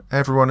us when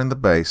everyone in the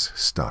base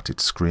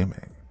started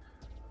screaming.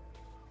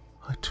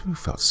 I too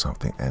felt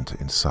something enter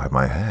inside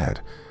my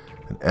head,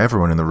 and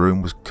everyone in the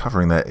room was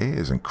covering their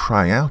ears and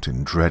crying out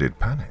in dreaded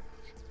panic.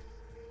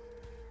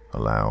 A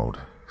loud,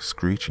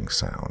 screeching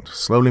sound,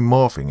 slowly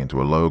morphing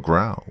into a low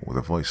growl with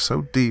a voice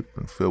so deep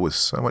and filled with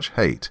so much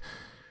hate,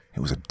 it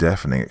was a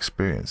deafening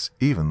experience,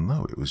 even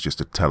though it was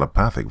just a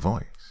telepathic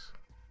voice.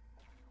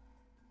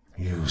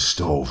 "You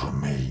stole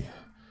from me.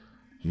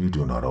 You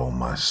do not own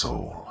my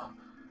soul.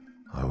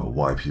 I will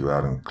wipe you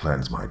out and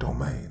cleanse my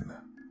domain.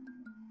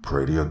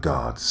 Pray to your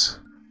gods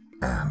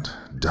and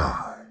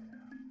die."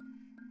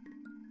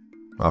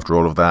 After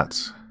all of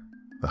that,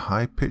 the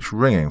high-pitched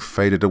ringing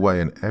faded away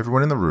and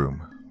everyone in the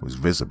room was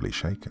visibly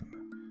shaken.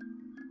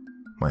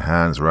 My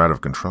hands were out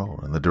of control,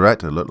 and the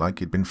director looked like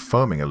he'd been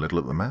foaming a little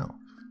at the mouth.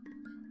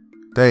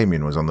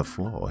 Damien was on the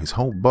floor, his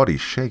whole body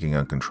shaking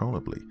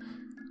uncontrollably,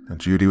 and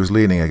Judy was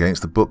leaning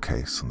against the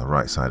bookcase on the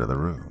right side of the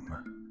room.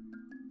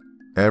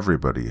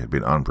 Everybody had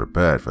been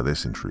unprepared for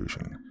this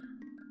intrusion,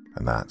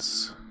 and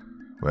that's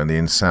when the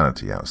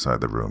insanity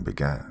outside the room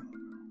began.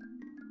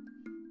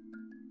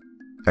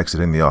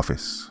 Exiting the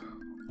office,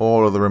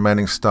 all of the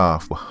remaining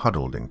staff were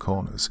huddled in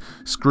corners,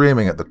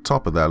 screaming at the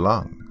top of their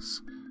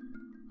lungs.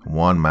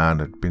 One man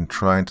had been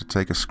trying to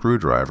take a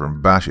screwdriver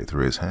and bash it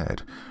through his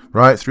head,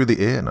 right through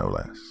the ear no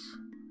less.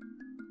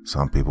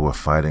 Some people were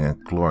fighting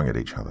and clawing at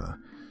each other.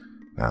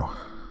 Now,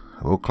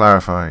 I will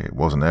clarify, it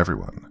wasn't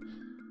everyone.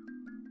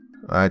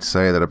 I'd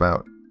say that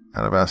out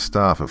of our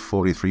staff of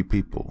 43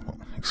 people,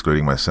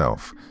 excluding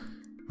myself,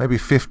 maybe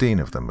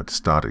 15 of them had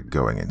started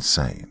going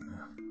insane.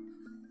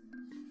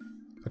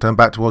 I turned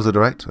back towards the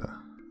director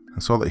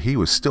and saw that he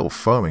was still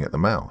foaming at the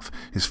mouth,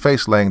 his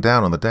face laying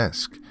down on the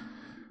desk.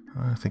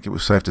 I think it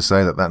was safe to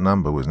say that that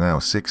number was now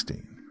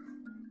 16.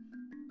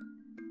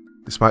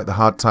 Despite the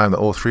hard time that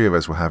all three of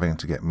us were having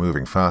to get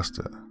moving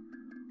faster,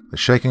 The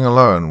shaking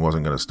alone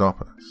wasn't going to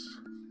stop us.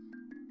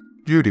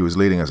 Judy was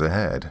leading us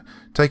ahead,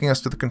 taking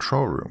us to the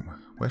control room,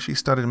 where she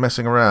started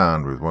messing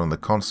around with one of the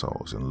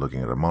consoles and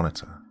looking at a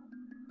monitor.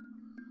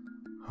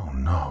 "Oh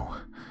no,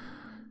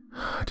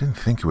 I didn't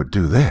think it would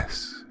do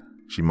this,"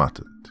 she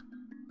muttered.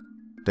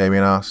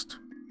 Damien asked,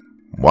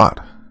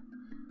 "What?"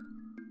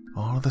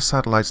 "All of the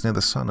satellites near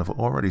the sun have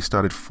already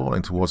started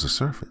falling towards the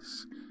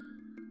surface.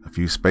 A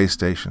few space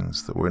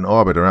stations that were in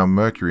orbit around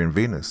Mercury and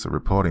Venus are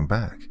reporting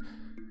back.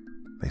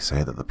 They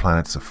say that the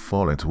planets are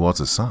falling towards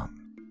the sun."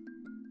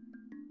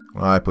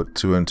 I put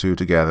two and two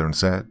together and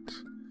said,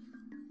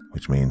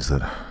 "Which means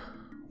that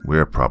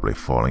we're probably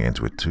falling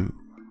into it too."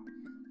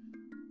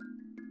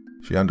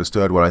 She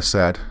understood what I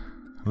said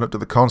and looked at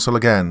the console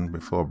again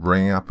before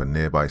bringing up a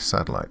nearby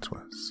satellite to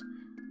us.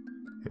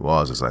 It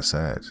was, as I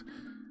said,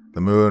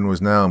 the moon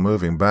was now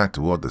moving back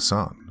toward the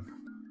sun.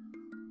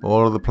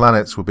 All of the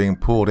planets were being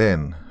pulled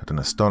in at an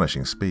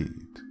astonishing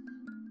speed.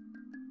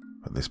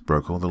 But this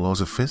broke all the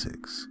laws of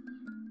physics.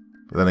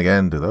 But then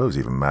again, do those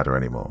even matter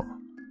anymore?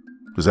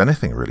 Does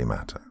anything really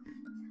matter?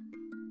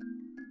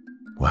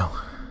 Well,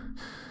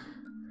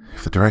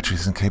 if the director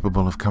isn't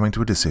capable of coming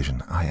to a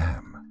decision, I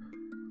am.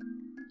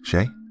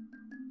 Shay?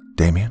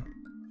 Damien?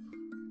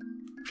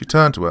 She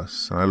turned to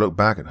us, and I looked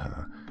back at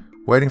her,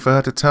 waiting for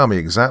her to tell me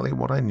exactly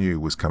what I knew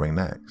was coming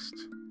next.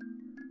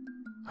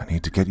 "I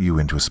need to get you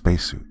into a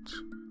spacesuit.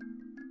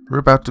 We're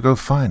about to go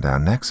find our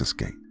Nexus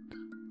gate."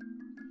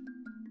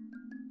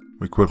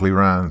 We quickly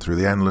ran through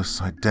the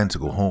endless,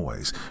 identical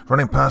hallways,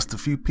 running past a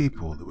few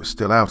people that were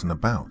still out and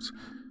about,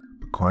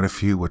 but quite a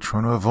few were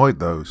trying to avoid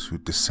those who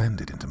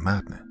descended into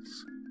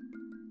madness.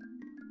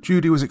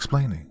 Judy was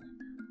explaining.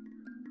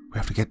 "We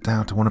have to get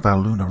down to one of our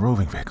lunar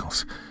roving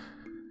vehicles.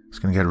 It's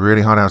going to get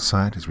really hot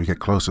outside as we get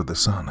closer to the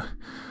sun,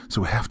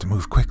 so we have to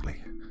move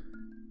quickly.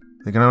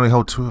 They can only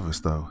hold two of us,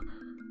 though.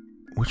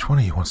 Which one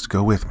of you wants to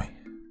go with me?"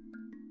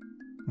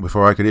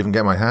 Before I could even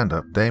get my hand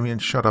up, Damien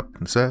shut up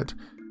and said,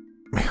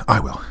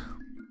 "I will."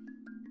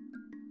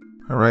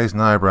 I raised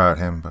an eyebrow at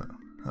him, but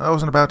I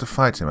wasn't about to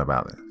fight him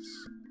about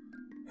this.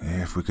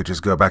 If we could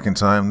just go back in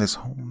time, this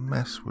whole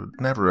mess would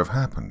never have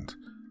happened.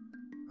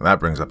 That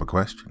brings up a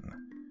question.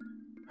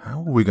 How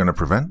are we going to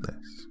prevent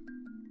this?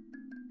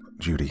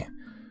 "Judy,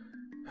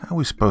 how are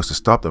we supposed to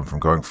stop them from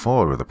going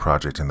forward with the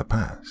project in the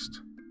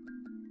past?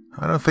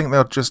 I don't think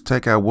they'll just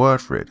take our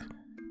word for it,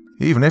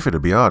 even if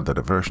it'd be odd that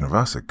a version of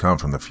us had come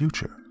from the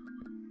future."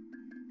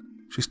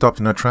 She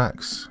stopped in her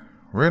tracks,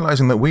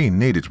 realizing that we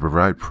needed to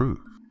provide proof.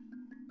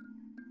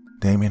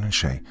 "Damien and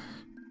Shay,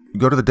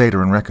 go to the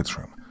data and records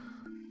room.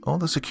 All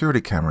the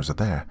security cameras are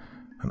there,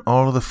 and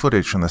all of the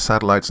footage from the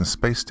satellites and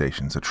space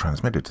stations are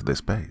transmitted to this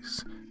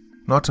base.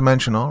 Not to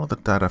mention all of the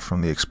data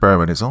from the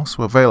experiment is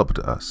also available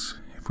to us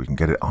if we can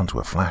get it onto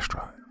a flash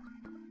drive."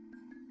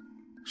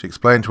 She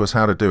explained to us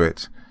how to do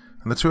it,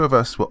 and the two of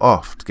us were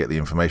off to get the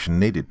information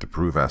needed to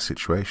prove our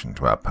situation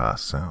to our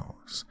past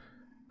selves.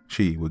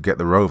 She would get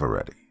the rover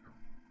ready.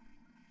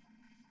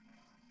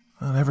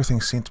 Well, everything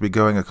seemed to be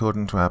going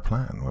according to our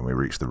plan when we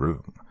reached the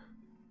room.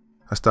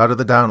 I started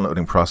the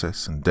downloading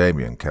process, and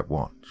Damien kept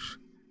watch.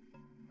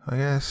 I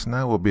guess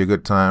now would be a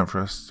good time for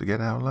us to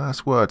get our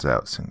last words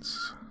out,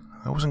 since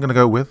I wasn't going to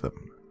go with them.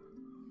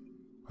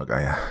 "Look,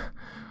 I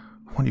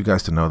want you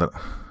guys to know that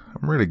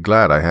I'm really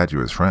glad I had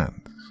you as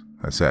friends,"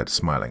 I said,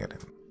 smiling at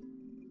him.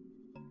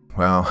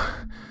 "Well,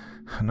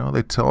 I know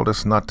they told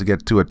us not to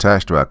get too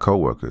attached to our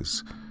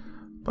co-workers,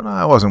 but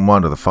I wasn't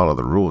one to follow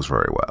the rules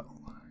very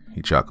well,"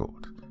 he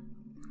chuckled.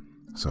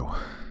 "So,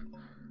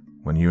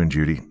 when you and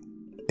Judy,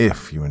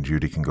 if you and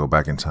Judy can go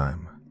back in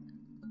time,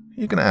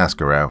 you can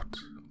ask her out."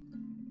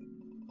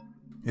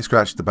 He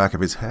scratched the back of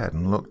his head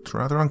and looked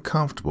rather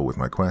uncomfortable with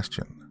my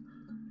question.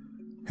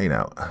 "Hey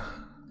now,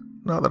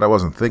 not that I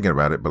wasn't thinking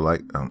about it, but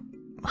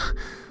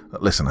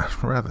listen,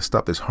 I'd rather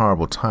stop this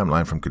horrible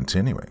timeline from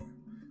continuing."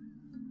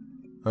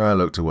 I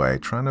looked away,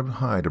 trying to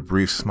hide a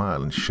brief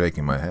smile and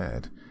shaking my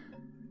head.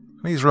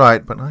 And he's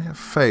right, but I have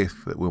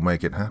faith that we'll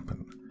make it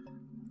happen.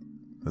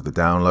 With the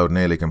download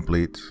nearly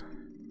complete,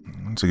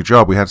 it's a good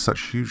job we had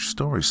such huge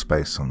storage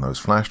space on those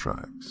flash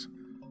drives.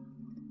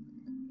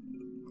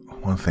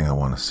 One thing I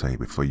want to say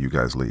before you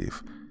guys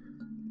leave.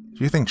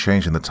 Do you think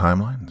changing the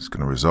timeline is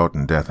going to result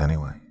in death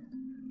anyway?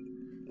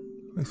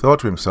 He thought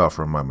to himself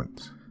for a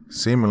moment,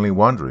 seemingly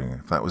wondering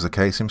if that was the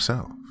case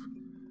himself.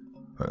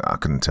 I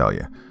couldn't tell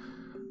you.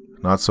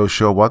 Not so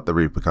sure what the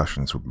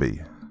repercussions would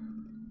be,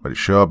 but it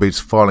sure beats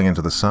falling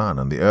into the sun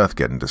and the Earth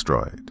getting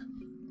destroyed.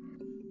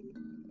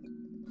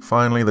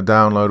 Finally, the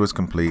download was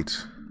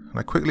complete, and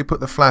I quickly put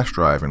the flash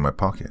drive in my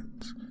pocket.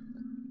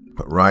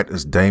 But right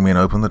as Damien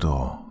opened the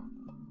door,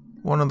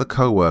 one of the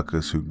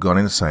co-workers who'd gone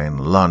insane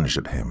lunged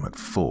at him at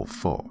full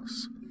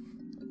force.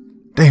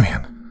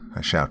 "Damien!"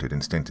 I shouted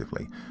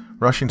instinctively,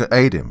 rushing to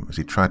aid him as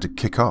he tried to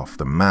kick off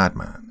the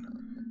madman.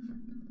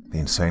 The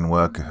insane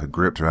worker had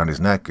gripped around his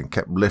neck and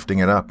kept lifting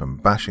it up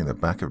and bashing the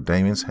back of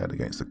Damien's head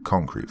against the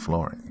concrete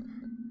flooring.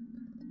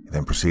 He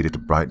then proceeded to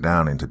bite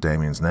down into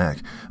Damien's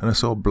neck, and I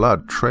saw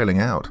blood trailing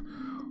out,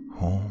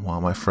 all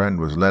while my friend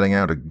was letting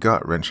out a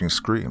gut-wrenching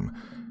scream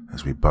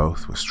as we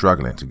both were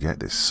struggling to get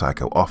this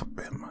psycho off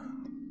of him.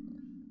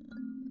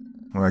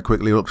 I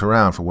quickly looked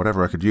around for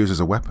whatever I could use as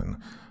a weapon,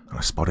 and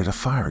I spotted a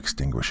fire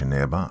extinguisher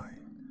nearby.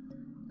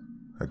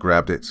 I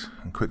grabbed it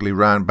and quickly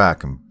ran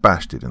back and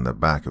bashed it in the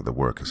back of the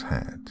worker's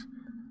head.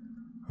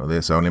 Well,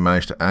 this only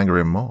managed to anger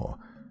him more.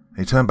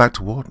 He turned back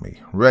toward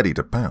me, ready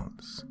to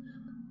pounce.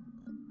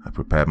 I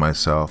prepared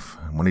myself,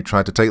 and when he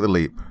tried to take the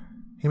leap,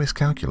 he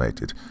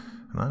miscalculated,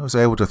 and I was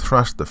able to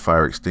thrust the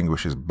fire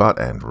extinguisher's butt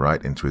end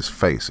right into his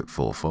face at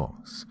full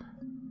force.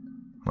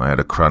 I had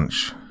a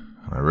crunch,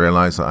 and I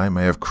realized that I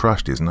may have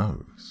crushed his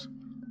nose.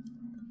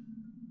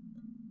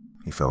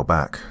 He fell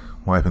back,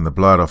 wiping the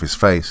blood off his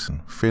face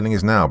and feeling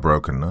his now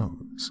broken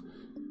nose.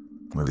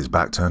 With his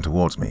back turned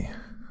towards me,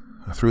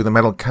 I threw the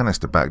metal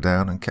canister back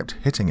down and kept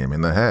hitting him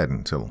in the head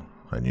until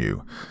I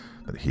knew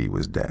that he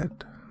was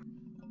dead.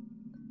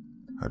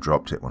 I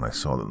dropped it when I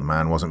saw that the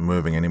man wasn't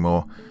moving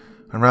anymore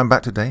and ran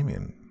back to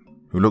Damien,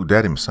 who looked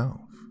dead himself.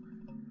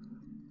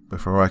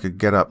 Before I could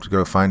get up to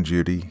go find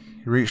Judy,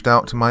 he reached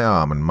out to my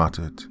arm and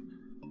muttered,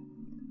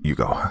 "You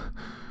go.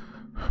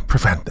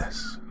 Prevent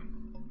this."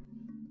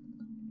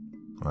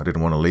 I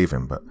didn't want to leave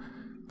him, but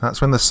that's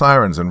when the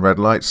sirens and red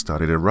lights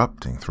started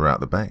erupting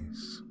throughout the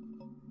base.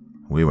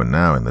 We were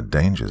now in the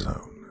danger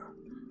zone.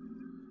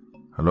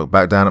 I looked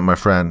back down at my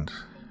friend,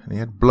 and he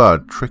had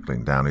blood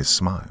trickling down his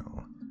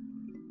smile.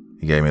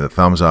 He gave me the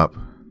thumbs up,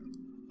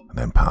 and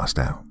then passed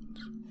out.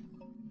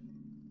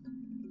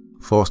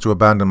 Forced to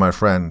abandon my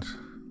friend,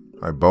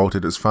 I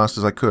bolted as fast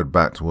as I could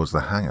back towards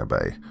the hangar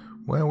bay,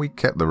 where we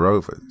kept the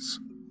rovers.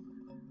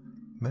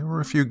 There were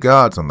a few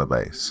guards on the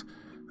base,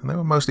 and they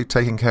were mostly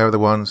taking care of the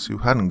ones who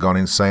hadn't gone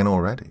insane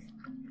already.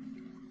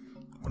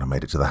 When I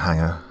made it to the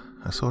hangar,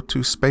 I saw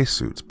 2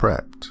 spacesuits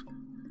prepped.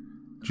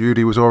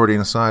 Judy was already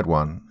inside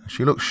one, and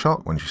she looked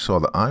shocked when she saw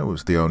that I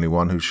was the only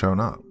one who'd shown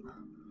up.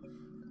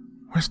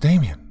 "Where's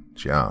Damien?"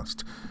 she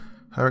asked,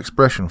 her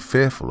expression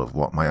fearful of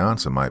what my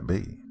answer might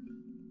be.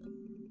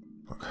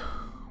 "Look,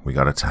 we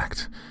got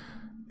attacked.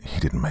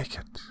 He didn't make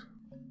it."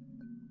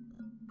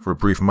 For a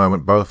brief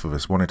moment, both of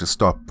us wanted to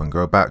stop and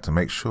go back to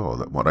make sure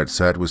that what I'd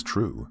said was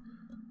true.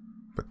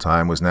 But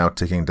time was now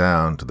ticking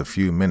down to the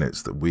few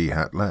minutes that we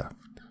had left.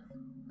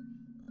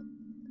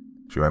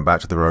 She went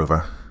back to the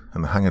rover,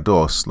 and the hangar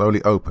door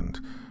slowly opened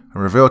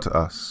and revealed to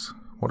us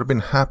what had been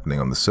happening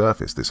on the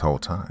surface this whole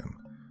time.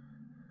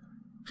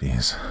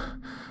 "Geez,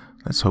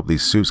 let's hope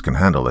these suits can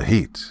handle the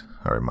heat,"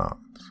 I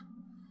remarked.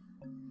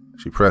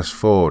 She pressed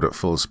forward at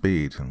full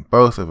speed, and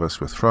both of us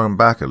were thrown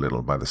back a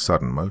little by the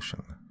sudden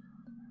motion.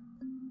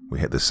 We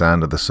hit the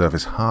sand of the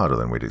surface harder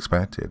than we'd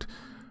expected,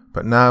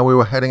 but now we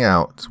were heading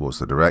out towards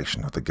the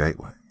direction of the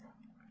gateway.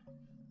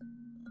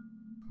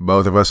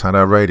 Both of us had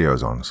our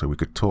radios on so we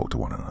could talk to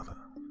one another.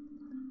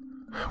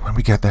 "When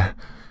we get there,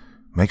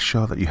 make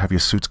sure that you have your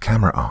suit's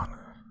camera on,"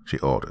 she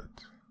ordered.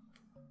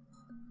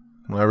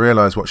 I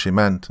realized what she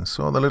meant and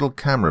saw the little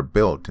camera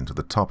built into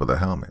the top of the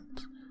helmet.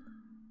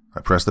 I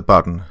pressed the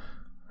button,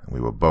 and we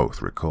were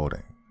both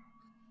recording.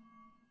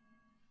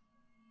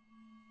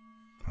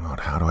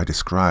 God, how do I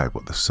describe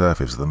what the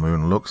surface of the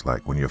moon looks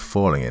like when you're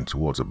falling in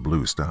towards a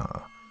blue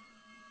star?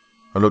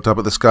 I looked up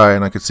at the sky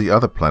and I could see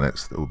other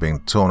planets that were being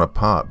torn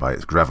apart by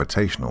its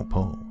gravitational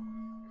pull.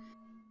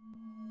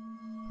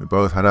 We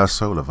both had our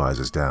solar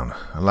visors down,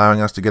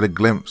 allowing us to get a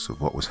glimpse of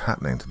what was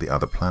happening to the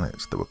other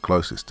planets that were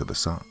closest to the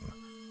sun.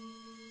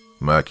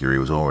 Mercury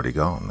was already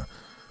gone,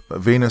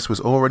 but Venus was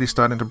already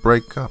starting to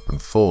break up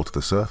and fall to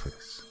the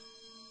surface.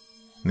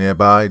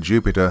 Nearby,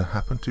 Jupiter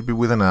happened to be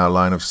within our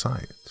line of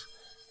sight.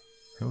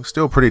 It was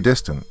still pretty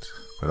distant,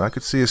 but I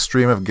could see a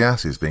stream of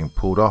gases being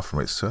pulled off from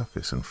its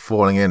surface and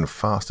falling in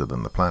faster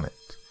than the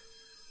planet.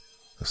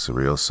 A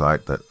surreal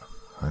sight that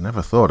I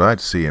never thought I'd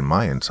see in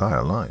my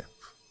entire life.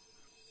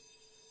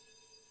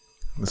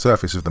 The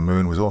surface of the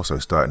moon was also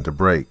starting to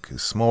break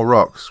as small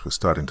rocks were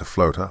starting to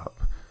float up,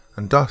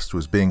 and dust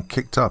was being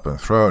kicked up and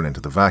thrown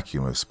into the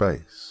vacuum of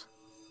space.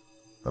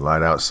 The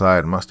light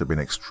outside must have been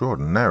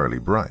extraordinarily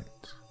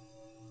bright.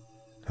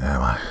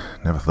 "Damn, I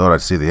never thought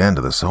I'd see the end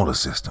of the solar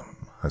system,"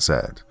 I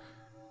said.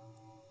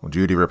 Well,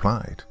 Judy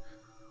replied,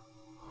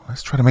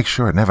 "Let's try to make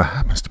sure it never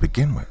happens to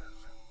begin with."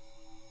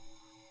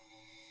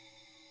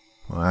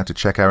 Well, I had to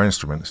check our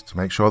instruments to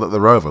make sure that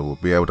the rover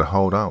would be able to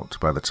hold out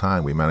by the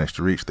time we managed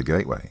to reach the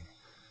gateway.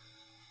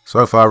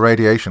 So far,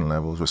 radiation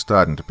levels were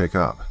starting to pick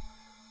up,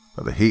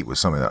 but the heat was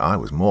something that I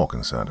was more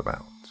concerned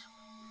about.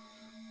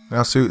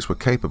 Our suits were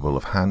capable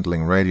of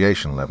handling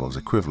radiation levels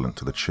equivalent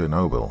to the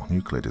Chernobyl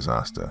nuclear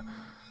disaster,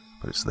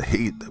 but it's the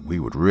heat that we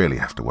would really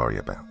have to worry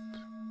about.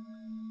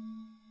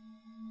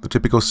 The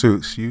typical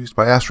suits used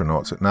by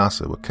astronauts at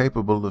NASA were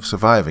capable of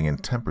surviving in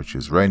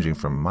temperatures ranging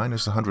from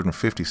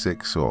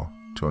 -156 or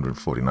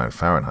 249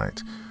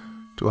 Fahrenheit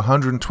to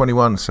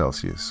 121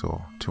 Celsius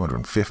or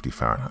 250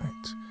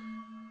 Fahrenheit.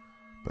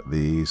 But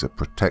these are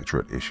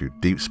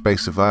Protectorate-issued deep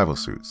space survival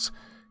suits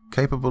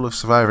capable of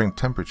surviving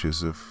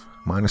temperatures of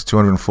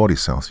 -240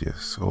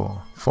 Celsius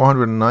or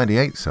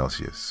 498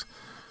 Celsius.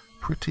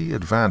 Pretty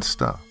advanced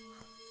stuff.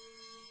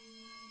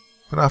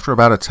 But after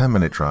about a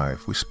 10-minute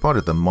drive, we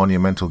spotted the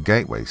monumental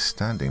gateway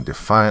standing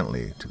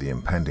defiantly to the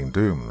impending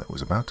doom that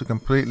was about to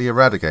completely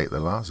eradicate the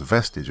last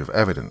vestige of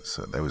evidence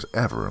that there was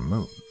ever a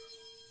moon.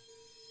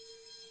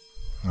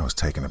 I was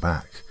taken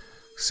aback,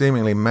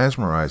 seemingly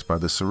mesmerized by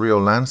the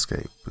surreal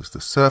landscape as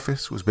the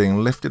surface was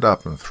being lifted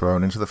up and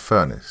thrown into the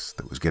furnace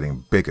that was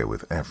getting bigger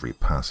with every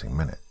passing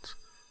minute.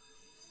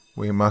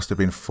 We must have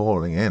been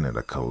falling in at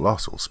a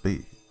colossal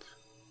speed.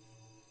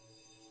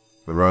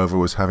 The rover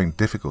was having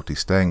difficulty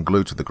staying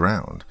glued to the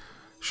ground,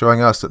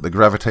 showing us that the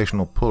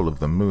gravitational pull of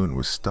the moon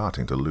was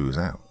starting to lose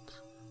out.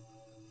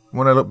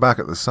 When I looked back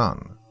at the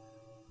sun,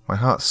 my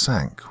heart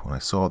sank when I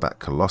saw that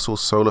colossal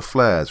solar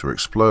flares were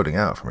exploding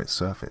out from its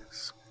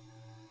surface.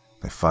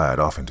 They fired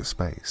off into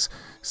space,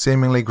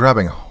 seemingly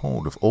grabbing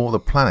hold of all the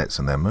planets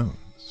and their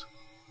moons.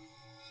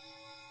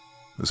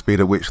 The speed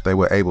at which they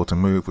were able to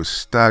move was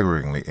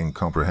staggeringly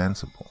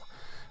incomprehensible,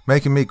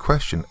 making me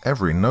question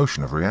every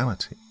notion of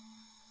reality.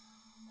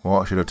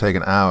 What should have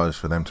taken hours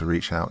for them to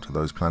reach out to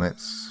those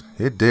planets,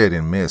 it did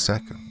in mere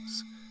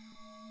seconds.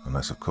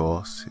 Unless, of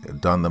course, it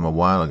had done them a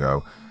while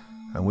ago,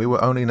 and we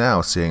were only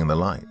now seeing the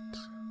light.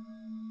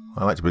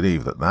 I like to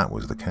believe that that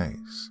was the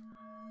case.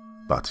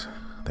 But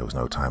there was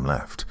no time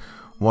left.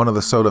 One of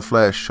the solar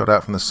flares shot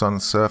out from the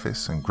sun's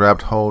surface and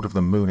grabbed hold of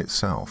the moon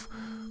itself,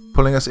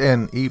 pulling us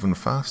in even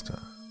faster.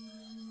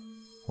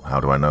 Well, how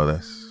do I know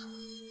this?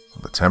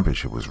 Well, the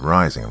temperature was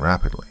rising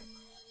rapidly.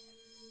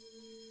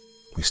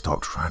 We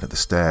stopped right at the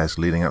stairs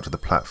leading up to the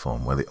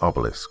platform where the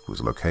obelisk was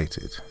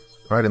located,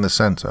 right in the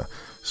center,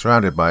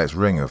 surrounded by its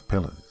ring of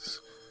pillars.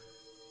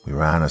 We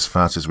ran as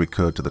fast as we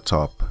could to the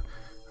top,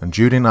 and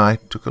Judy and I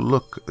took a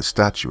look at the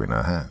statue in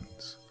our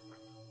hands.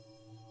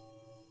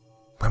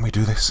 "When we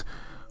do this,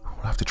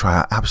 we'll have to try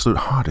our absolute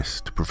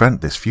hardest to prevent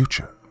this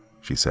future,"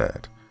 she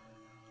said.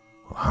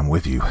 "Well, I'm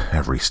with you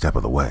every step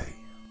of the way."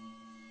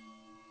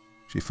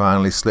 She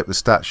finally slipped the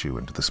statue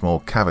into the small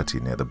cavity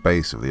near the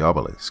base of the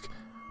obelisk,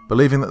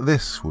 believing that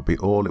this would be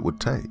all it would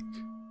take.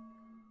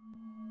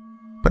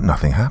 But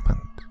nothing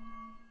happened.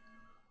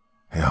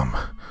 "Hey,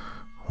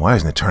 why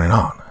isn't it turning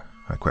on?"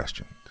 I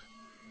questioned.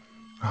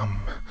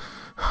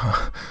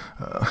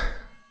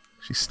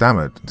 She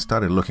stammered and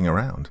started looking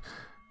around,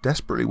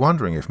 desperately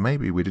wondering if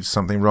maybe we did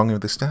something wrong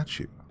with the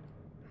statue.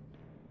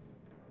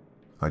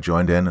 I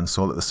joined in and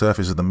saw that the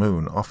surface of the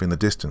moon off in the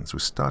distance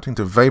was starting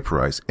to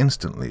vaporize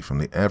instantly from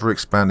the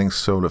ever-expanding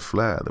solar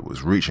flare that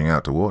was reaching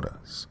out toward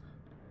us.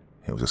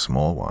 It was a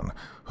small one,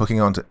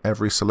 hooking onto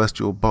every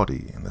celestial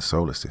body in the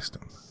solar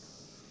system.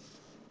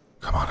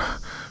 "Come on,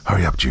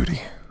 hurry up,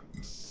 Judy."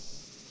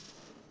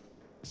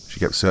 She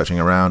kept searching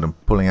around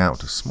and pulling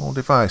out a small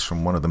device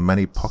from one of the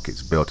many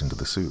pockets built into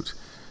the suit.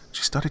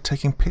 She started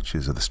taking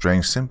pictures of the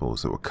strange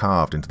symbols that were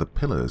carved into the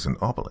pillars and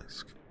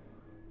obelisk.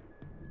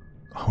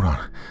 "Hold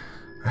on,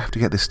 I have to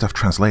get this stuff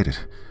translated.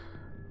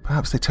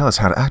 Perhaps they tell us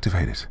how to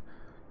activate it.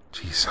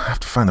 Jeez, I have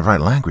to find the right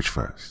language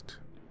first."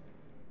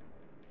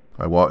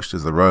 I watched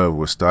as the rover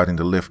was starting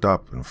to lift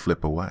up and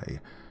flip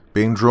away,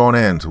 being drawn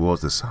in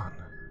towards the sun.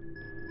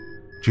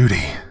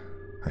 "Judy,"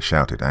 I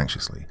shouted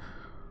anxiously.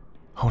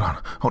 Hold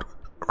on,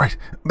 right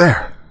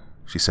there,"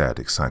 she said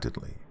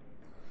excitedly.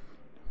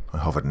 I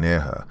hovered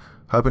near her,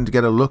 hoping to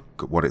get a look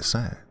at what it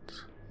said.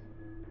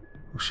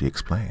 Well, she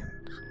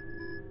explained.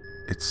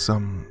 "It's,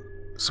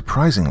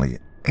 surprisingly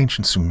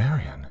ancient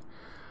Sumerian.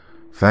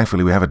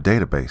 Thankfully we have a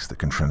database that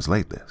can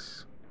translate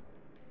this."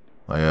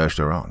 I urged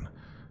her on.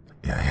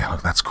 Yeah,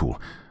 look, that's cool.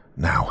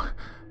 Now,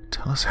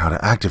 tell us how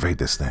to activate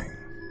this thing."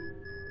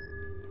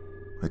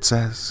 "It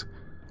says,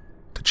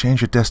 to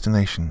change your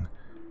destination,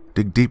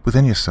 dig deep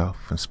within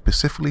yourself and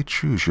specifically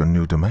choose your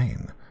new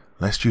domain,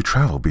 lest you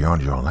travel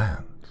beyond your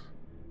land."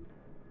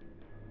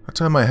 I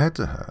turned my head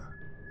to her,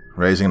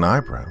 raising an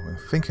eyebrow and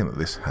thinking that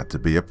this had to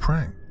be a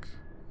prank.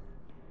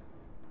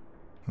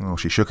 Well,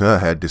 she shook her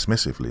head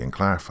dismissively and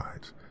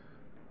clarified.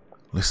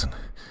 "Listen,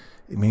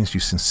 it means you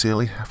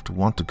sincerely have to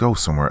want to go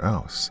somewhere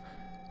else,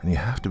 and you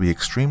have to be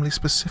extremely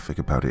specific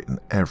about it in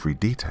every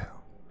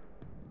detail.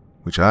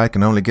 Which I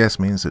can only guess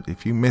means that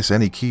if you miss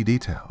any key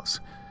details,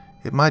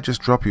 it might just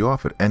drop you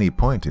off at any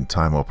point in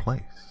time or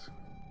place."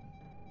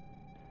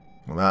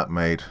 Well, that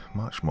made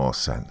much more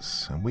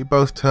sense, and we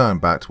both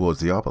turned back towards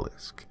the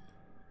obelisk.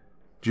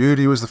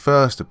 Judy was the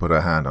first to put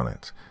her hand on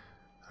it,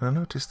 and I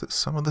noticed that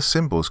some of the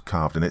symbols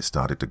carved in it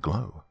started to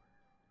glow.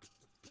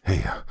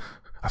 "Hey,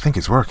 I think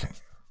it's working."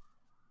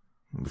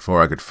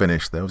 Before I could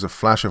finish, there was a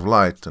flash of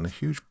light and a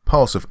huge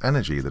pulse of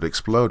energy that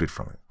exploded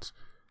from it.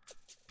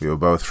 We were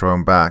both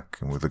thrown back,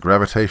 and with the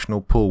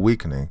gravitational pull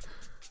weakening,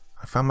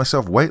 I found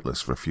myself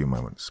weightless for a few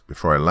moments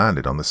before I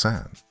landed on the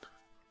sand.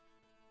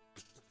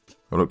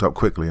 I looked up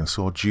quickly and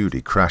saw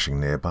Judy crashing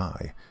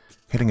nearby,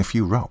 hitting a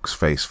few rocks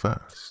face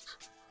first.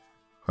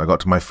 I got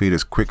to my feet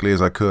as quickly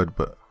as I could,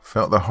 but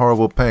felt the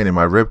horrible pain in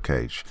my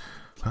ribcage,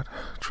 but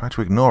tried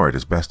to ignore it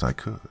as best I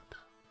could.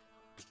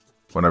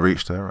 When I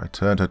reached her, I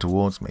turned her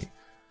towards me.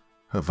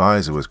 Her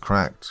visor was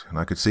cracked, and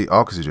I could see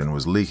oxygen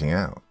was leaking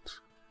out.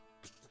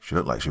 She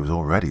looked like she was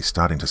already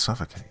starting to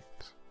suffocate.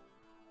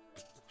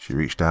 She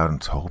reached out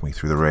and told me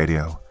through the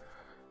radio,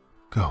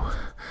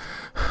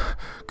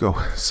 Go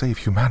save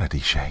humanity,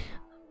 Shay."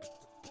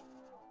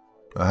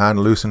 Her hand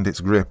loosened its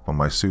grip on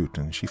my suit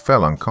and she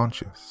fell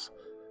unconscious.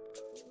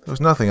 There was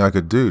nothing I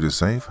could do to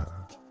save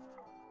her.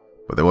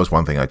 But there was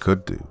one thing I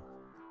could do.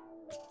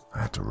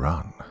 I had to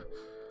run.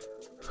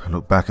 I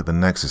looked back at the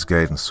Nexus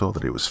gate and saw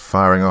that it was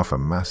firing off a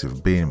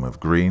massive beam of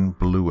green,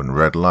 blue, and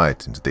red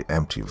light into the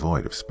empty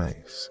void of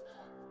space.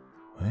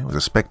 It was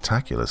a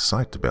spectacular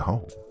sight to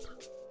behold.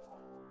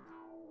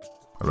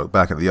 I looked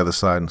back at the other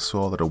side and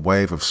saw that a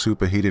wave of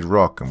superheated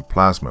rock and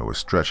plasma was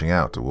stretching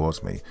out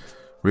towards me,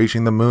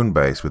 reaching the moon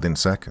base within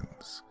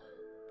seconds.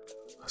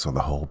 I saw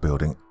the whole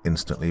building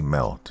instantly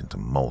melt into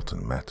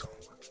molten metal.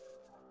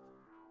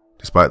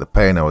 Despite the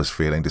pain I was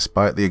feeling,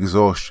 despite the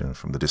exhaustion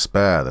from the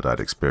despair that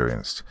I'd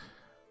experienced,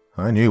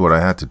 I knew what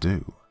I had to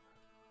do.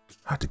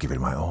 I had to give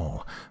it my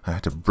all. I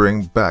had to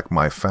bring back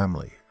my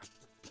family.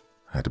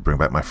 I had to bring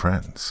back my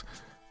friends.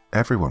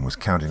 Everyone was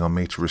counting on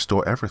me to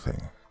restore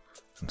everything,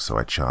 and so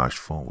I charged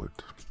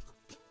forward.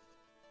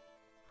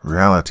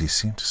 Reality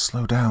seemed to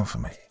slow down for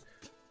me.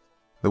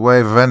 The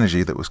wave of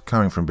energy that was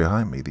coming from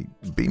behind me, the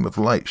beam of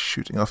light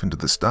shooting off into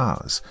the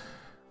stars.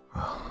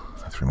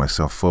 I threw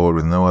myself forward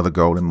with no other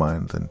goal in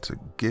mind than to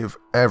give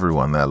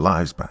everyone their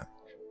lives back.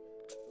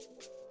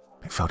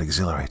 It felt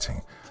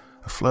exhilarating,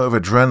 a flow of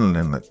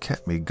adrenaline that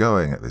kept me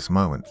going at this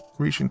moment,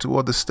 reaching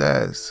toward the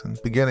stairs and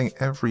beginning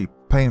every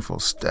painful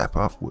step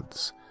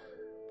upwards.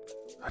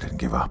 I didn't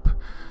give up.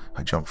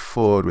 I jumped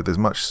forward with as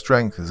much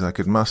strength as I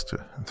could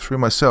muster and threw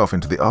myself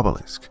into the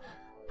obelisk,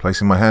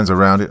 placing my hands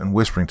around it and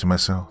whispering to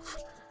myself,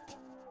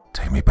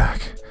 "Take me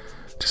back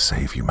to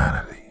save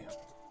humanity."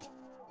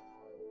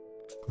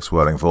 A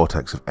swirling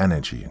vortex of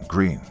energy and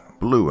green,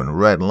 blue, and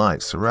red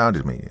light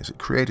surrounded me as it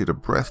created a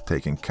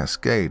breathtaking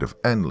cascade of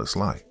endless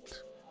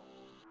light.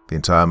 The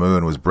entire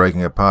moon was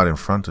breaking apart in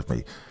front of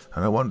me,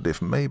 and I wondered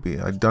if maybe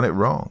I'd done it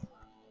wrong.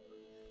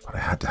 But I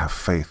had to have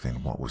faith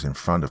in what was in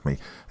front of me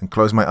and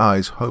close my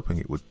eyes, hoping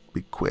it would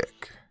be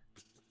quick.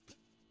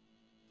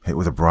 Hit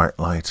with a bright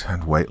light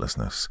and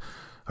weightlessness,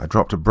 I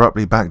dropped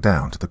abruptly back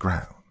down to the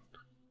ground.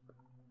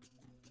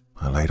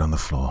 I laid on the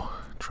floor,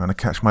 trying to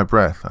catch my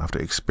breath after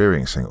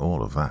experiencing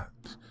all of that.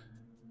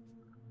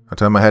 I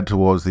turned my head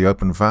towards the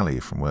open valley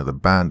from where the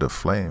band of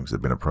flames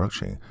had been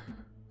approaching,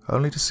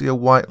 only to see a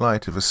white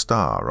light of a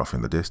star off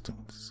in the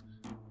distance.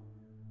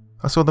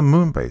 I saw the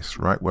moon base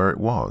right where it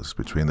was,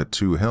 between the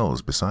two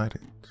hills beside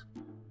it.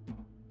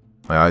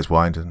 My eyes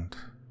widened,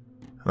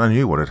 and I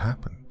knew what had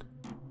happened.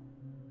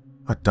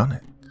 I'd done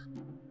it.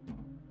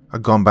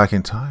 I'd gone back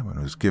in time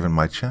and was given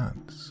my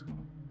chance.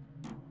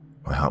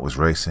 My heart was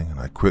racing, and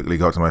I quickly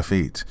got to my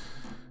feet.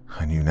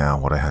 I knew now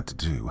what I had to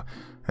do.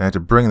 I had to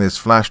bring this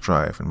flash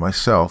drive and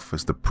myself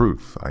as the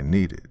proof I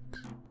needed.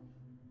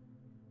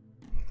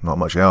 Not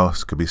much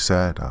else could be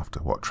said after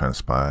what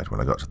transpired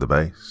when I got to the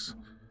base.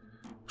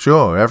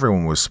 Sure,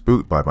 everyone was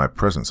spooked by my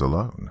presence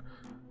alone,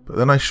 but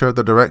then I showed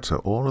the director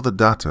all of the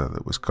data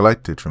that was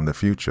collected from the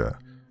future,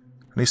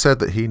 and he said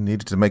that he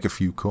needed to make a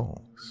few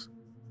calls.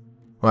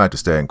 I had to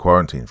stay in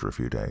quarantine for a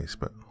few days,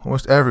 but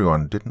almost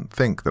everyone didn't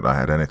think that I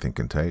had anything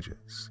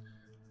contagious.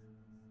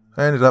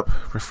 I ended up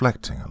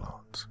reflecting a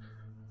lot,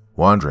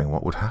 wondering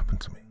what would happen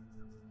to me.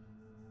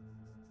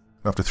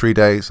 After 3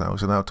 days, I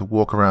was allowed to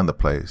walk around the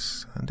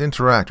place and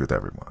interact with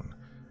everyone.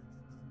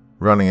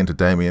 Running into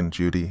Damien,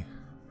 Judy,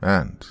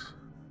 and,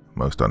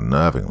 most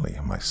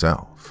unnervingly,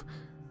 myself,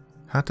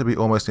 had to be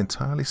almost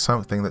entirely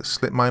something that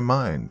slipped my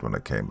mind when I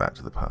came back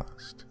to the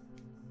past.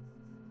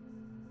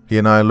 He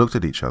and I looked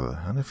at each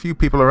other, and a few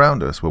people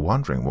around us were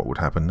wondering what would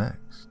happen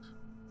next.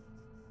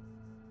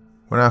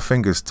 When our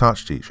fingers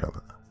touched each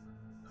other,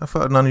 I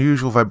felt an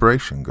unusual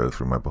vibration go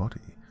through my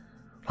body,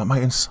 like my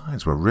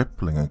insides were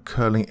rippling and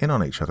curling in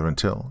on each other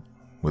until,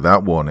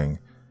 without warning,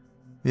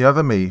 the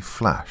other me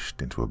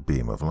flashed into a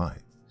beam of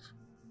light.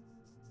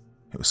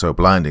 It was so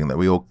blinding that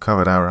we all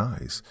covered our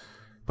eyes,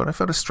 but I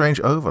felt a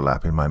strange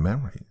overlap in my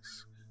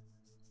memories.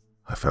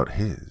 I felt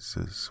his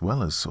as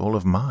well as all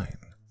of mine.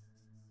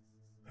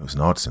 It was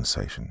an odd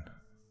sensation,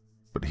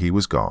 but he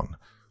was gone.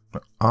 No,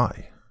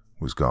 I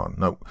was gone.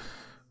 No,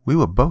 we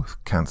were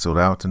both cancelled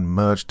out and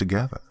merged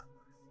together.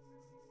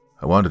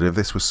 I wondered if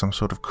this was some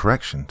sort of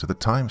correction to the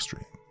time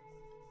stream.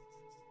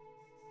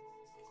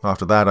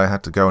 After that, I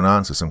had to go and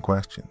answer some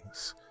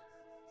questions.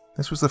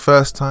 This was the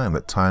first time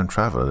that time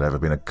travel had ever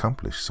been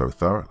accomplished so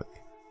thoroughly.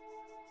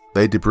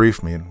 They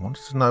debriefed me and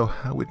wanted to know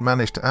how we'd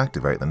managed to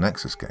activate the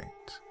Nexus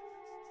gate.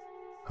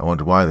 I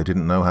wondered why they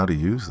didn't know how to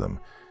use them.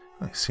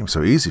 It seemed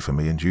so easy for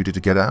me and Judy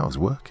to get ours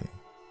working.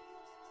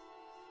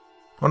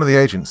 One of the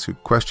agents who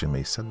questioned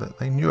me said that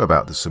they knew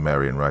about the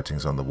Sumerian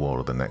writings on the wall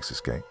of the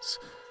Nexus gates,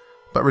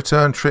 but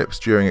return trips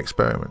during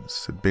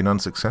experiments had been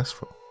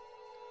unsuccessful.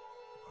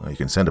 Well, you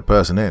can send a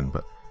person in,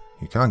 but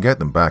you can't get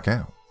them back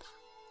out.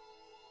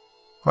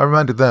 I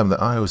reminded them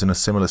that I was in a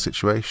similar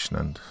situation,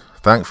 and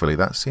thankfully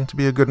that seemed to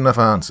be a good enough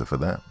answer for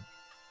them.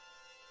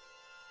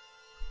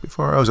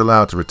 Before I was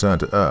allowed to return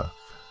to Earth,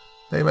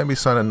 they made me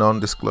sign a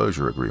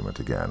non-disclosure agreement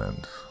again,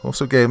 and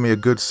also gave me a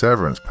good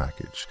severance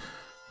package,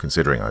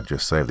 considering I'd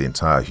just saved the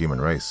entire human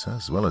race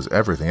as well as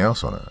everything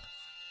else on Earth.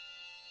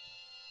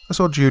 I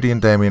saw Judy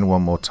and Damien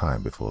one more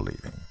time before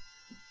leaving.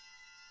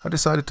 I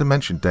decided to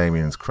mention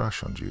Damien's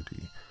crush on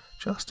Judy,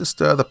 just to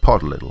stir the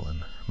pot a little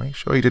and make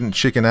sure he didn't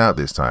chicken out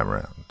this time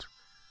around.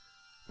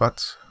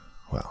 But,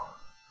 well,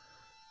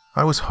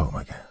 I was home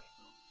again.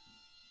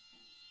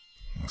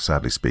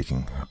 Sadly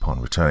speaking,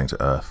 upon returning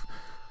to Earth,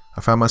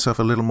 I found myself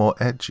a little more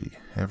edgy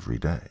every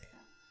day.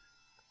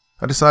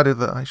 I decided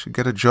that I should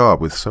get a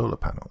job with solar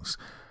panels,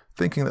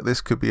 thinking that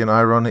this could be an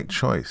ironic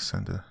choice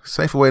and a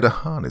safer way to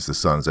harness the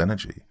sun's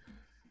energy.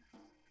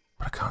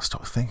 But I can't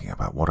stop thinking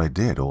about what I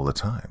did all the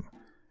time.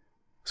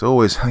 It's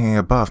always hanging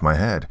above my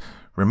head,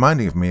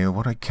 reminding me of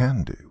what I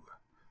can do.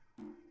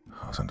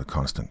 I was under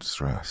constant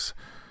stress.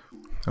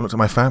 I looked at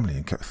my family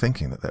and kept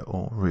thinking that they're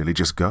all really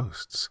just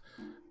ghosts.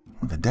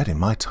 They're dead in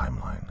my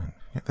timeline, and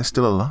yet they're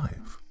still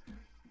alive.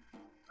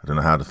 I don't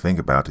know how to think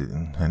about it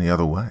in any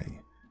other way.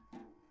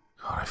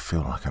 God, I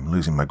feel like I'm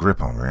losing my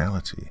grip on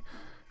reality,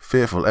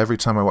 fearful every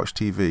time I watch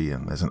TV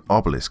and there's an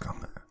obelisk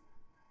on there.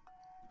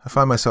 I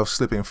find myself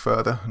slipping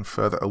further and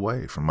further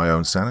away from my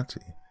own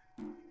sanity.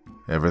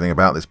 Everything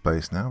about this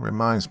place now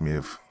reminds me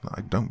of that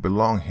I don't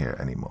belong here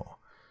anymore.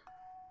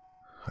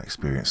 I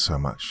experience so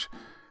much,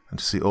 and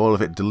to see all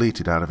of it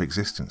deleted out of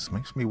existence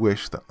makes me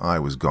wish that I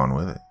was gone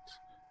with it.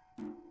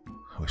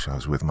 I wish I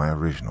was with my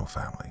original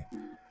family.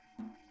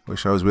 I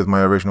wish I was with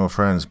my original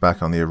friends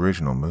back on the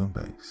original moon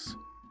base.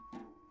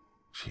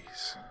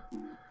 Jeez,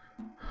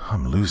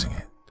 I'm losing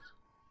it.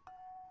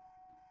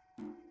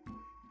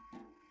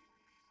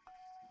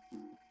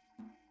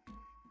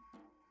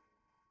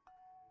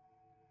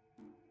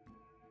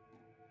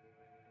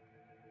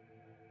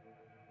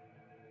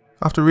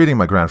 After reading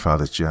my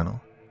grandfather's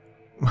journal,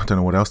 I don't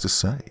know what else to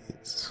say.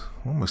 It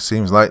almost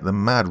seems like the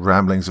mad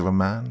ramblings of a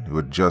man who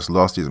had just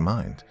lost his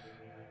mind.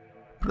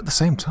 But at the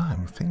same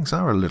time, things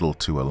are a little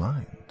too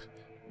aligned.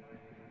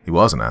 He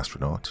was an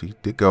astronaut. He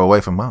did go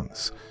away for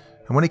months.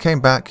 And when he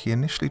came back, he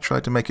initially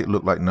tried to make it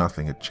look like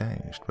nothing had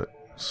changed, but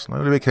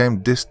slowly became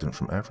distant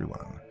from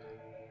everyone.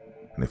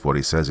 And if what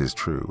he says is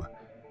true,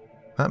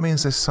 that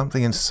means there's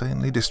something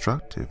insanely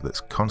destructive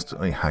that's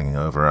constantly hanging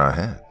over our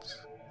heads.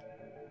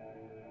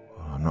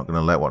 I'm not going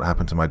to let what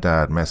happened to my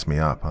dad mess me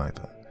up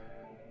either.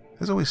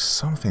 There's always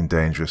something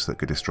dangerous that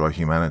could destroy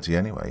humanity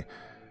anyway,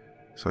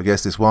 so I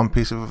guess this one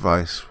piece of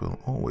advice will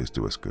always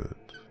do us good.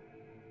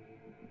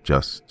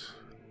 Just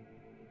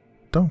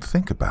don't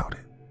think about it.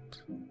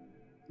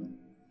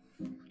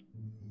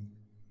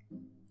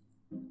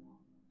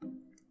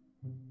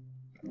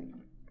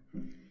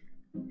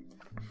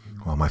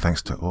 Well, my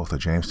thanks to author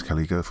James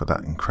Caligo for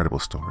that incredible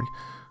story.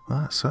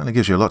 Well, that certainly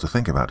gives you a lot to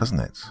think about, doesn't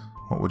it?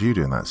 What would you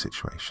do in that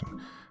situation?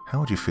 How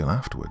would you feel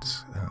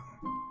afterwards?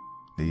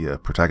 The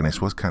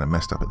protagonist was kind of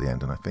messed up at the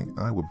end, and I think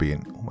I would be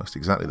in almost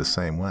exactly the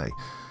same way.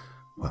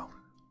 Well,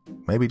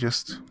 maybe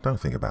just don't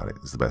think about it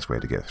is the best way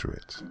to get through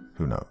it.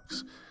 Who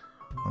knows?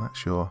 Well,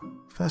 that's your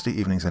Thursday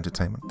evening's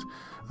entertainment.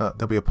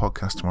 There'll be a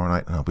podcast tomorrow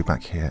night, and I'll be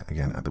back here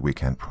again at the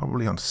weekend,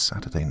 probably on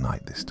Saturday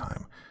night this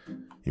time.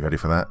 You ready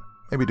for that?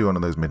 Maybe do one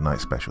of those midnight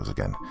specials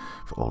again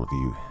for all of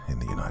you in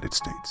the United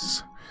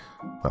States.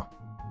 Well,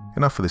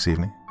 enough for this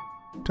evening.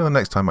 Till the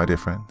next time, my dear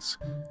friends.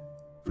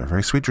 Very,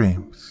 very sweet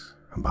dreams,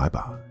 and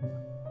bye-bye.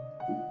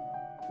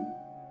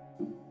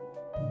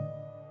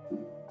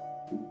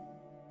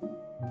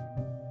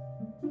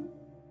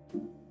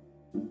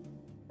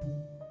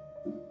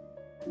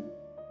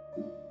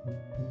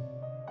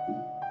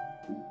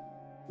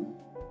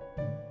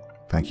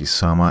 Thank you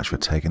so much for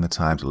taking the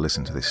time to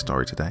listen to this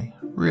story today.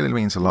 It really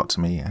means a lot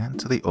to me and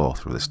to the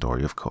author of the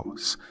story, of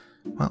course.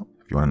 Well,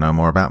 if you want to know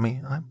more about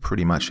me, I'm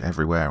pretty much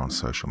everywhere on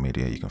social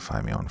media. You can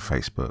find me on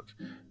Facebook,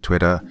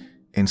 Twitter,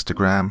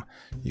 Instagram.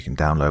 You can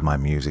download my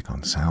music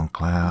on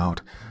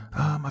SoundCloud.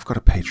 I've got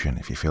a Patreon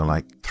if you feel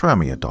like. Throw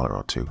me $1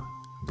 or $2.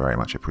 Very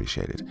much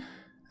appreciated.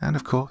 And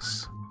of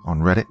course,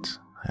 on Reddit,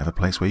 I have a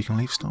place where you can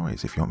leave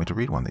stories if you want me to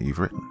read one that you've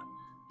written.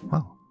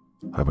 Well,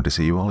 hoping to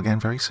see you all again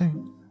very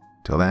soon.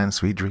 Till then,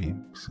 sweet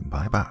dreams, and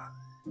bye-bye.